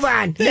can move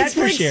on. Thanks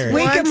for sharing.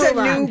 We can move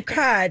on. New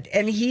cut,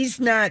 and he's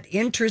not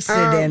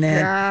interested in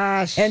it.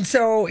 Gosh. And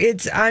so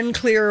it's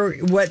unclear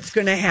what's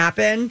going to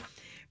happen.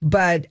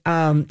 But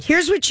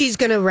here's what she's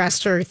going to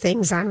rest her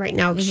things on right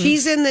now. Mm-hmm.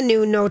 She's in the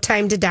new No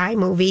Time to Die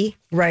movie,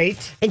 right?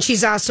 And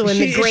she's also in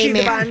the Gray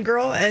Man. The Bond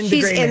girl, and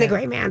she's in the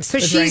Gray Man. So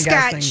she's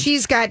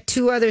got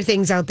two other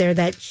things out there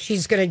that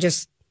she's going to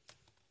just,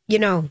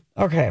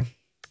 Okay.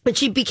 But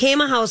she became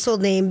a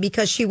household name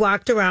because she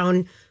walked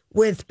around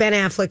with Ben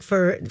Affleck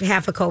for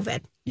half of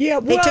COVID.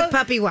 Yeah, they took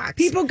puppy walks.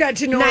 People got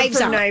to know her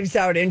from Knives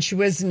Out, and she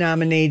was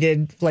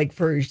nominated.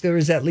 There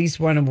was at least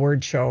one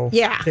award show.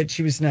 That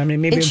she was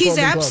nominated. Maybe and she's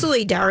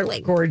absolutely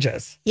darling,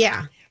 gorgeous.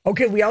 Yeah.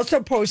 Okay, we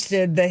also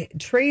posted the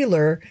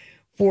trailer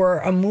for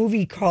a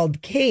movie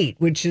called Kate,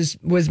 which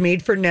was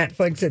made for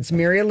Netflix. It's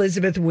Mary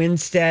Elizabeth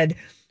Winstead,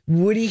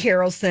 Woody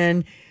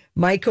Harrelson,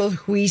 Michael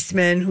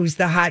Huisman, who's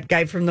the hot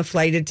guy from The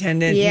Flight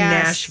Attendant in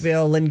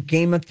Nashville and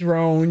Game of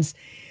Thrones.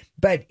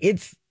 But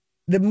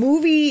the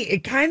movie,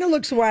 it kind of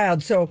looks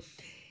wild. So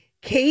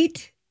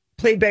Kate,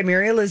 played by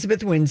Mary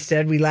Elizabeth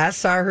Winstead, we last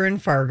saw her in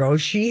Fargo.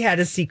 She had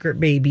a secret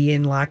baby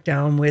in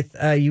lockdown with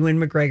Ewan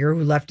McGregor,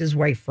 who left his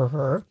wife for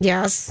her.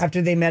 Yes.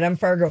 After they met on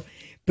Fargo.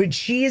 But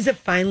she is a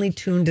finely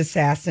tuned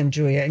assassin,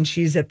 Julia, and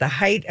she's at the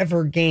height of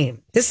her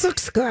game. This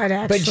looks good,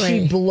 actually. But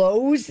she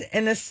blows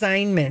an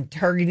assignment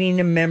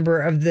targeting a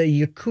member of the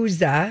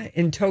Yakuza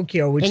in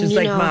Tokyo, which is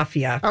like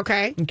mafia.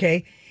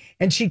 Okay.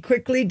 And she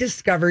quickly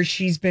discovers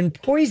she's been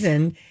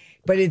poisoned,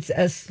 but it's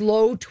a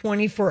slow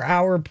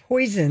 24-hour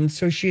poison.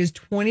 So she has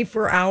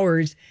 24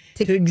 hours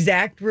to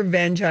exact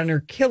revenge on her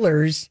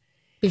killers.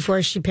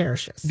 Before she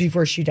perishes.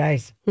 Before she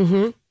dies.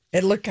 Mm-hmm.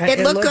 It looked good.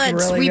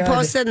 Really we good.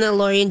 Posted on the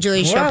Lori and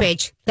Julie show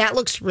page. That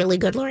looks really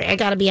good, Lori. I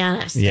got to be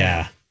honest.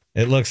 Yeah.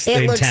 It looks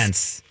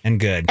intense and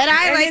good. And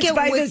I like it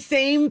by the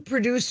same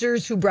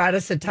producers who brought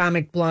us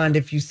Atomic Blonde,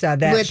 if you saw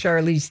that, with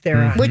Charlize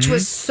Theron. Which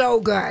was so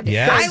good.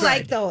 Yeah. I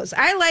like those.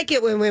 I like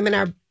it when women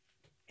are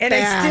And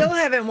bad. I still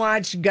haven't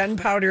watched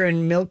Gunpowder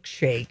and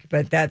Milkshake,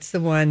 but that's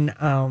the one...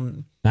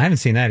 I haven't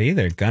seen that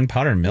either.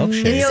 Gunpowder and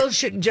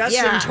Milkshake.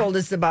 Justin told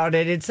us about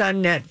it. It's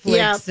on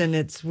Netflix, and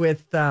it's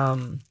with...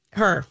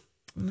 her.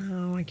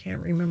 No, I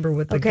can't remember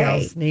what the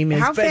gal's name is.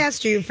 How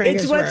fast do you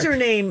fingers It's what's her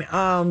name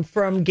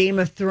from Game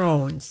of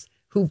Thrones,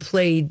 who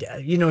played,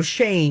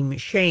 Shame.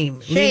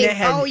 Lena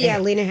Headley.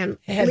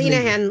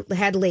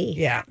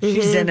 Yeah,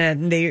 she's in it,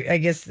 and I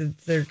guess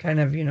they're kind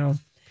of,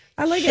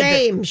 I like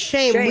it.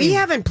 Shame. We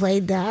haven't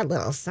played that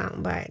little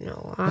soundbite in a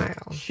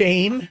while.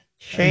 Shame.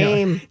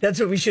 That's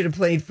what we should have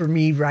played for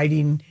me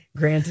riding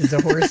Grant as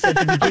a horse at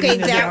the beginning. Okay,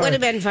 that would have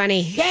been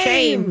funny.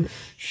 Shame.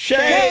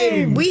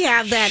 We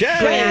have that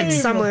Grant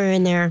somewhere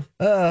in there.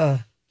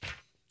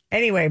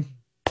 Anyway,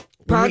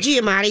 Paul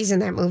Giamatti's in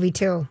that movie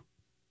too.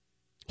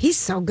 He's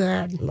so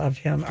good. Love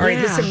him. All right,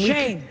 listen.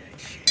 Shame.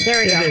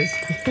 There it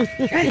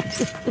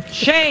is.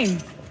 Shame.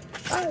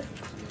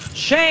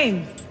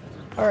 Shame.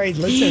 All right,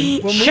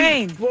 listen.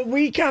 Shame. When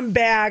we come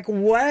back,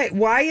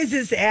 why is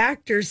this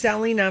actor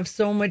selling off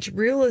so much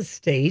real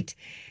estate?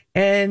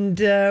 And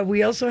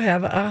we also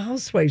have a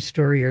housewife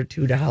story or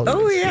two to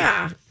Hollywood. Oh,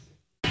 yeah.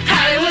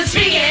 Hollywood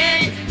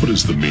speaking. What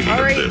is the meaning of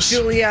this?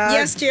 Julia.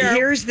 Yes, dear.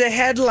 Here's the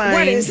headline.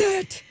 What is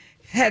it?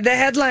 The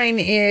headline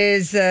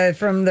is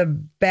from The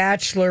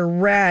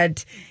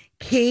Bachelorette.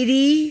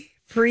 Katie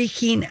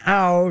freaking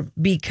out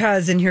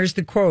because, and here's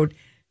the quote,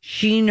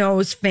 she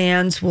knows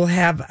fans will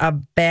have a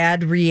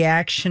bad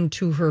reaction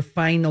to her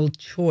final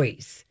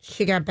choice.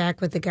 She got back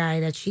with the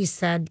guy that she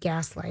said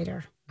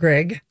gaslighter.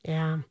 Greg?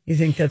 Yeah. You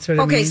think that's what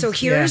it means? Okay, so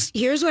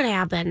here's what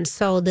happened.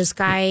 So this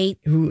guy...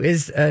 who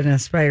is an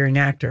aspiring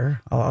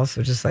actor, I'll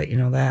also just let you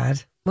know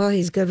that. Well,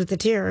 he's good with the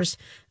tears.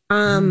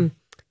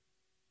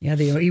 Yeah,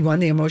 he won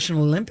the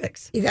Emotional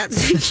Olympics.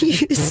 That's what you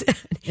said.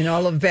 In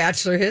all of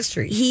Bachelor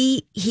history.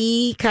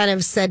 He kind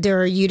of said to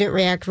her, you didn't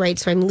react right,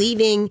 so I'm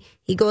leaving.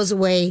 He goes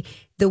away.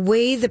 The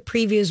way the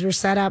previews were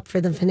set up for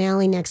the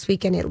finale next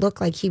weekend, it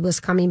looked like he was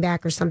coming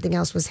back or something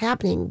else was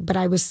happening. But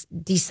I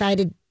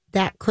decided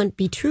that couldn't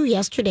be true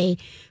yesterday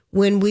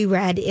when we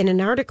read in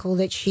an article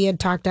that she had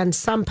talked on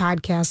some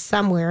podcast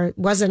somewhere, it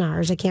wasn't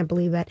ours, I can't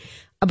believe it,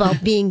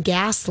 about being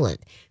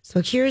gaslit.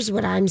 So here's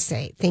what I'm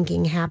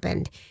thinking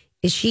happened.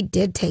 Is she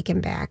did take him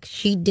back.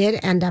 She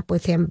did end up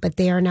with him, but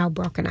they are now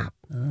broken up.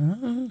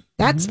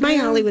 That's my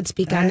Hollywood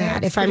speak on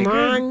that. If I'm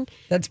wrong,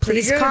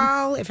 please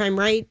call. If I'm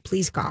right,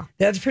 please call.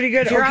 That's pretty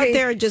good. If you're out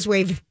there, just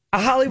wave. A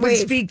Hollywood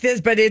speak this,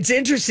 but it's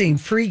interesting.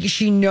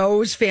 She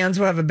knows fans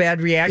will have a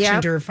bad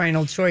reaction to her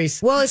final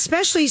choice. Well,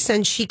 especially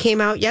since she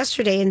came out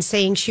yesterday and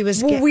saying she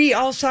was... Well, we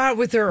all saw it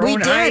with our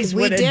own eyes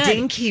what a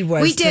dink he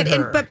was. We did, to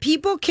her. But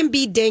people can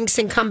be dinks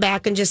and come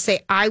back and just say,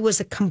 I was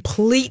a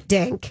complete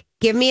dink.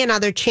 Give me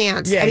another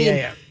chance.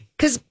 Yeah.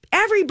 Because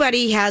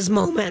everybody has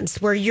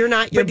moments where you're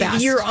not your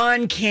best. You're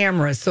on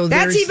camera, so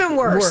that's even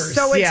worse.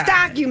 So it's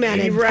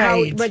documented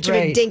how much of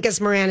a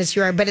dinkus Moranis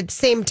you are. But at the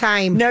same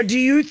time, now, do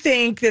you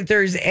think that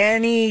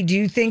do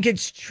you think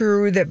it's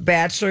true that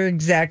Bachelor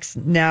execs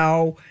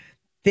now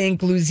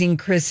think losing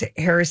Chris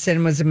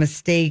Harrison was a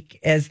mistake,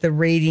 as the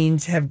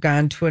ratings have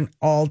gone to an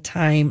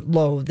all-time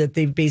low, that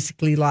they've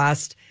basically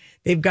lost?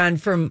 They've gone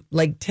from,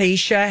 like,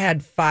 Tayshia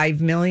had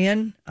 5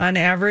 million on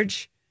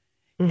average.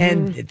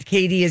 And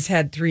Katie has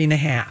had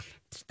 3.5.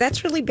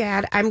 That's really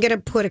bad. I'm going to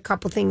put a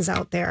couple things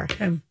out there.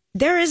 Okay.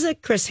 There is a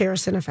Chris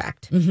Harrison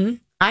effect.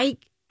 I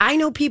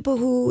know people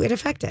who it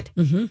affected.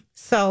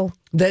 So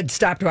that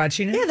stopped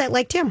watching it? Yeah, that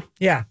liked him.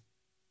 Yeah.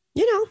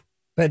 You know.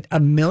 But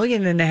 1.5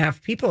 million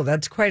people,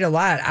 that's quite a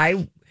lot.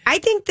 I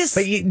think this...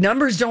 But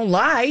numbers don't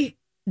lie.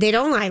 They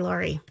don't lie,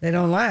 Lori. They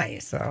don't lie,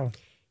 so...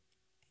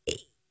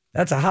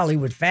 That's a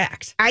Hollywood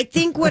fact. I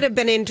think would have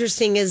been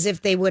interesting is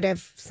if they would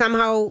have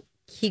somehow...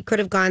 He could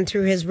have gone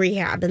through his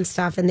rehab and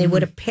stuff, and they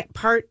would have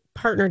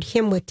partnered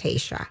him with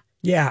Tayshia.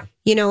 Yeah.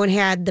 You know, and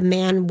had the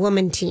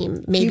man-woman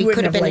team. Maybe he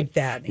could have been liked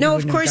that. No,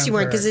 of course he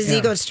wouldn't, because his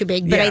ego's too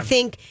big. But I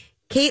think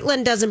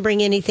Caitlyn doesn't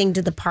bring anything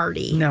to the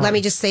party. No. Let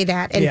me just say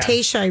that. And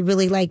Tayshia I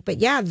really like. But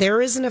yeah,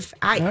 there isn't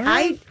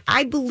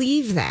I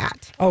believe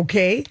that.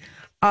 Okay.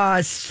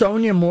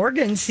 Sonia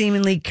Morgan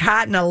seemingly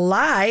caught in a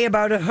lie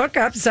about a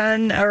hookup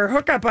on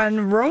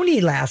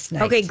Roni last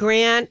night. Okay,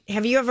 Grant,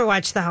 have you ever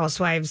watched The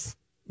Housewives?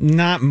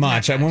 Not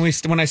much.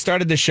 When I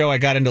started the show, I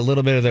got into a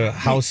little bit of the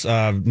House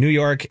of New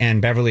York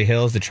and Beverly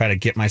Hills to try to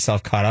get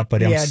myself caught up.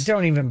 But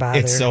don't even bother.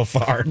 It's so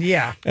far.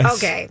 Yeah.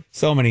 Okay.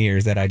 So many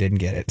years that I didn't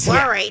get it. So.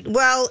 All right.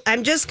 Well,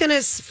 I'm just going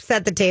to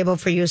set the table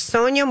for you.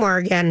 Sonia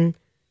Morgan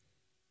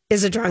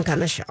is a drunk on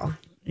the show.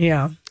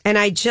 Yeah. And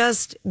I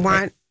just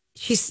want...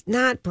 She's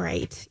not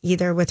bright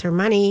either with her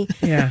money.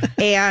 Yeah.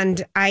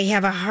 And I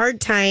have a hard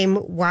time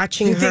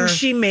watching her. You think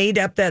she made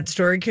up that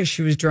story because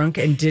she was drunk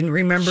and didn't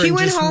remember? She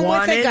went home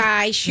with a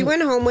guy. She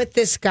went home with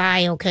this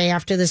guy,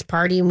 after this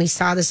party, and we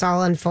saw this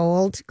all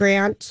unfold,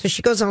 Grant. So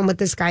she goes home with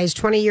this guy who's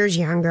 20 years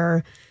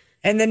younger.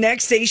 And the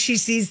next day she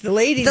sees the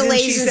ladies and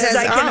she says,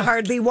 I can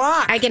hardly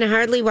walk. I can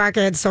hardly walk.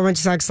 I had so much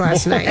sex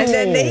last night. And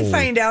then they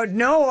find out,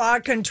 no,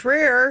 au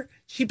contraire,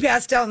 she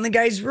passed out in the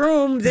guy's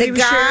room that he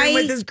was sharing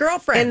with his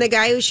girlfriend. And the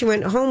guy who she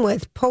went home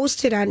with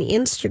posted on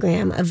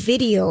Instagram a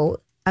video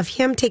of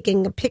him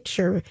taking a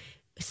picture,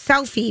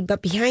 selfie,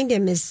 but behind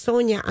him is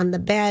Sonia on the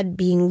bed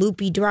being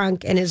loopy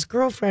drunk and his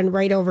girlfriend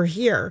right over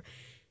here.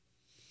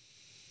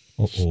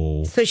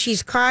 Uh-oh. So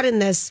she's caught in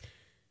this.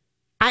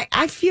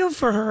 I feel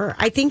for her.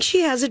 I think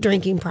she has a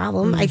drinking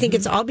problem. I think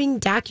it's all being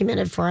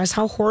documented for us,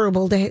 how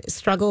horrible to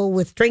struggle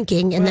with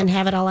drinking and then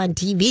have it all on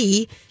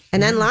TV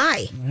and then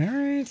lie. All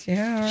right,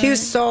 yeah. She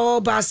was so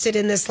busted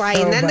in this lie.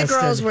 And then the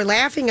girls were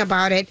laughing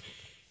about it,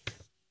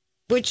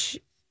 which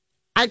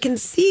I can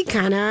see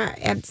kind of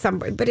at some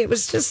point, but it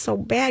was just so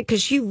bad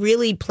because she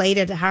really played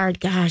it hard.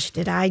 Gosh,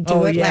 did I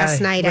do it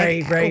last night?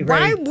 Right.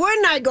 Why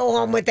wouldn't I go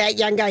home with that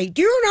young guy?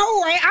 Do you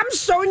know I'm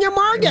Sonia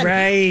Morgan?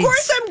 Right. Of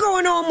course I'm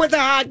going home with a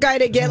hot guy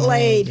to get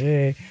laid.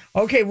 Dear.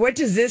 Okay, what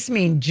does this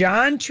mean?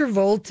 John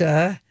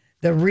Travolta,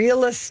 the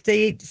real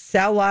estate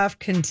sell-off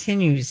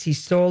continues. He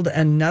sold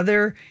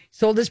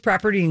his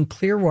property in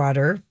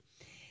Clearwater,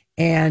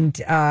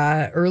 And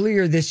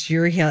earlier this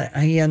year,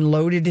 he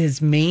unloaded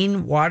his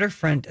main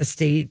waterfront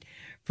estate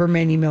for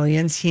many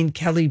millions. He and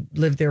Kelly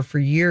lived there for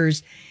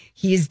years.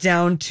 He is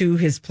down to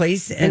his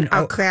place in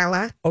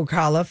Ocala,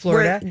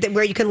 Florida,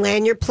 where you can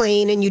land your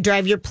plane and you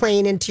drive your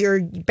plane into your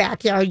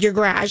backyard, your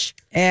garage.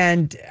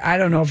 And I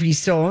don't know if he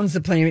still owns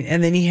the plane.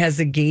 And then he has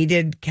a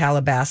gated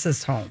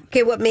Calabasas home.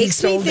 Okay, what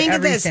makes me think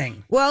of this?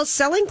 Well,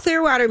 selling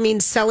Clearwater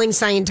means selling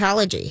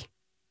Scientology.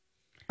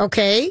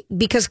 Okay,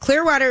 because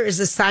Clearwater is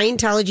the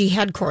Scientology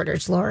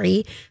headquarters,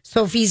 Lori.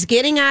 So if he's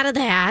getting out of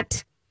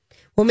that,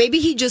 well, maybe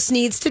he just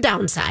needs to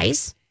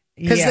downsize.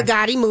 Because the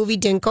Gotti movie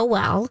didn't go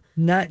well.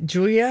 Not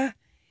Julia.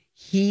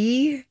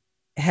 He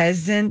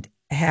hasn't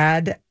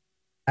had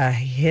a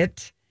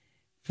hit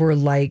for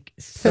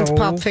since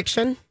Pulp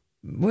Fiction.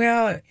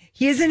 Well,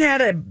 he hasn't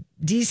had a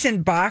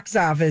decent box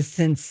office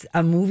since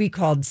a movie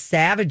called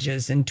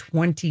Savages in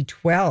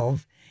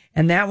 2012.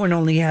 And that one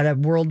only had a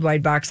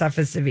worldwide box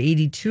office of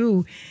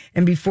 82.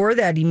 And before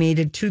that, he made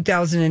a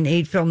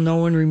 2008 film no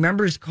one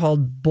remembers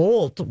called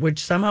Bolt, which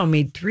somehow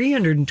made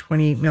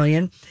 $328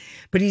 million.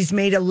 But he's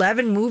made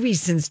 11 movies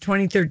since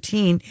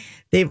 2013.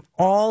 They've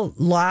all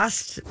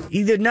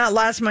either not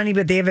lost money,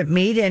 but they haven't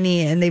made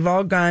any. And they've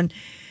all gone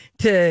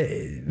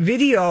to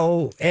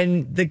video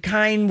and the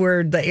kind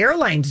where the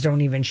airlines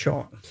don't even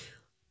show them.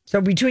 So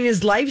between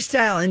his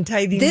lifestyle and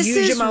tithing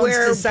huge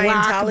amounts to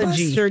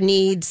Scientology, Blockbuster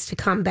needs to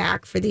come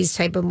back for these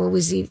type of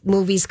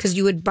movies because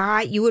you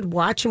would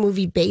watch a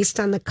movie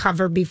based on the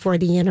cover before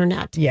the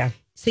internet. Yeah.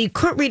 So you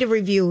couldn't read a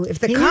review. If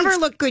the cover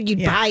looked good,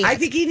 you'd buy it. I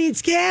think he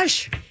needs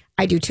cash.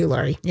 I do too,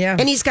 Lori. Yeah.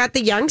 And he's got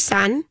the young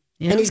son,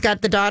 and he's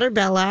got the daughter,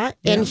 Bella,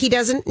 and he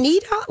doesn't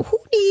need... Who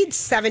needs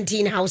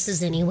 17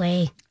 houses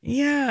anyway?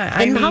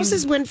 Yeah.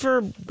 Houses went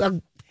for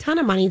a ton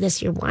of money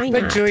this year. Why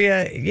not? But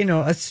Julia,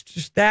 it's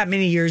just that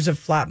many years of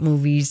flop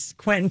movies.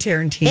 Quentin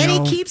Tarantino. And he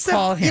keeps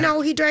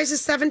he drives a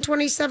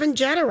 727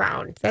 jet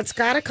around. That's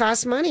got to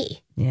cost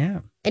money.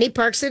 Yeah. And he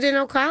parks it in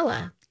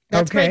Ocala.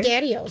 That's my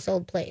daddy-o's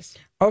old place.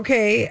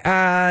 Okay.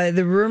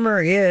 The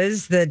rumor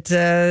is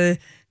that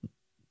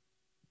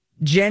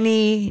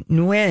Jenny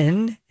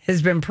Nguyen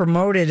has been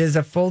promoted as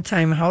a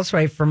full-time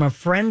housewife from a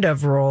friend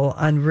of role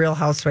on Real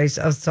Housewives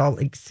of Salt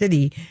Lake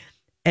City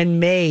and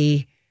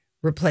may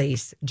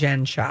replace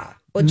Jen Shah.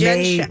 Well,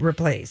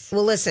 replace.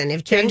 Well, listen,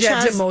 if Jen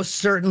Shah most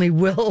certainly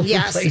will replace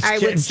Jen Shah. Yes, I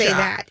would say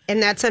that.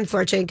 And that's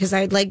unfortunate because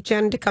I'd like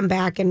Jen to come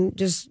back and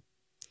just...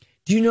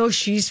 Do you know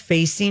she's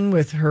facing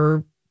with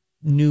her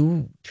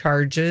new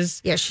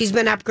charges? Yeah, she's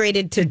been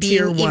upgraded to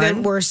being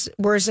even worse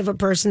of a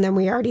person than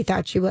we already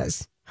thought she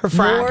was. Her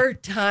fraud. More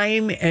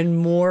time and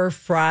more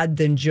fraud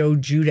than Joe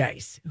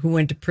Giudice, who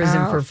went to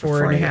prison for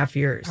 4.5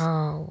 years.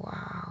 Oh,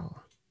 wow.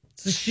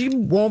 So she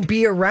won't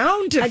be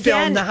around to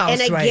film The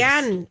Housewives. And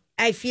again,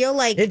 I feel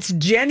like... It's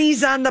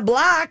Jenny's on the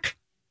block.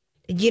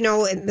 And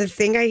the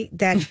thing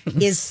that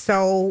is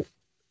so...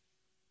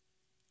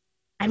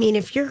 I mean,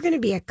 if you're going to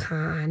be a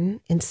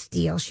con and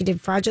steal, she did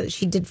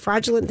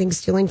fraudulent things,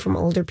 stealing from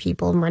older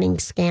people and running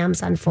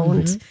scams on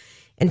phones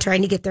and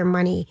trying to get their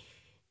money.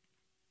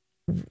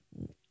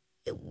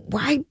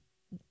 Why?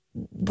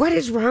 What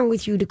is wrong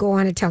with you to go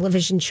on a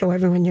television show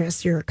everyone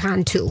you're a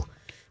con too?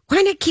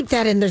 Why not keep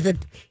that in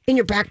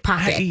your back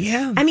pocket?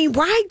 Yeah. I mean,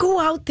 why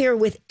go out there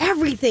with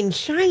everything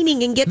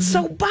shining and get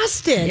so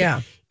busted?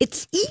 Yeah.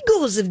 It's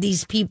egos of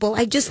these people.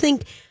 I just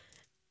think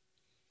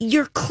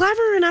you're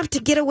clever enough to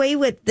get away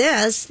with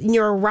this, and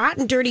you're a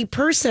rotten, dirty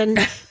person,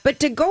 but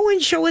to go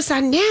and show us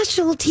on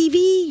national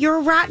TV, you're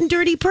a rotten,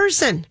 dirty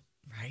person.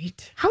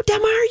 Right. How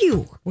dumb are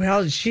you?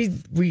 Well,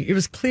 it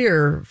was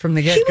clear from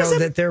the get-go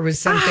that there was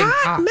something... A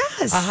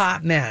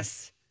hot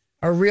mess.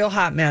 A real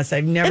hot mess.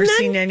 I've never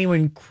seen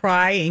anyone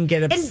cry and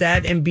get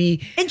upset and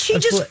be... And she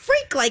just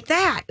freak like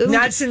that.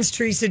 Not since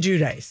Teresa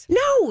Giudice.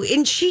 No,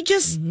 and she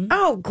just...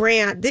 Oh,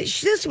 Grant,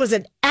 this was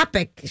an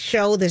epic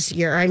show this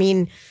year. I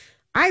mean,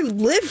 I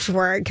lived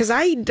for it because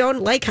I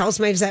don't like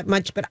Housewives that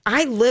much, but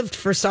I lived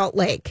for Salt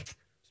Lake. It's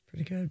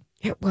pretty good.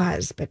 It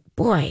was, but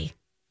boy...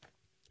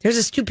 There's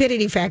a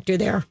stupidity factor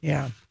there.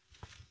 Yeah.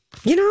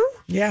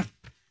 Yeah.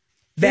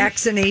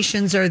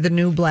 Vaccinations are the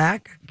new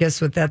black.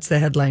 Guess what that's the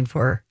headline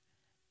for?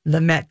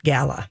 The Met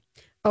Gala.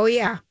 Oh,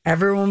 yeah.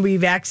 Everyone will be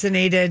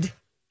vaccinated,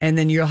 and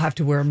then you'll have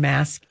to wear a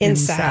mask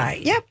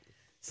inside. Yep.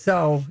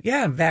 So,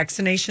 yeah,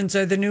 vaccinations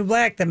are the new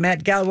black. The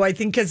Met Gala, well, I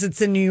think because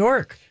it's in New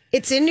York.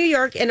 It's in New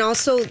York, and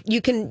also you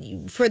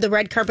can, for the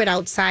red carpet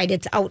outside,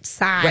 it's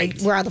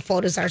outside where all the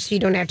photos are, so you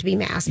don't have to be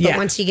masked. But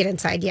once you get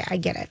inside, I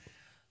get it.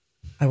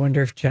 I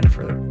wonder if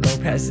Jennifer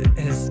Lopez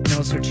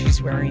knows what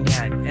she's wearing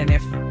yet. And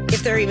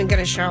if they're even going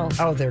to show.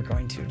 Oh, they're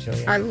going to,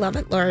 Julia. I love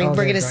it, Lori. We're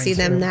going to see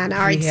them then. All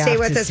right, stay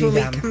with us when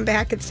we come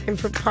back. It's time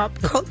for Pop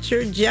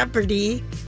Culture Jeopardy.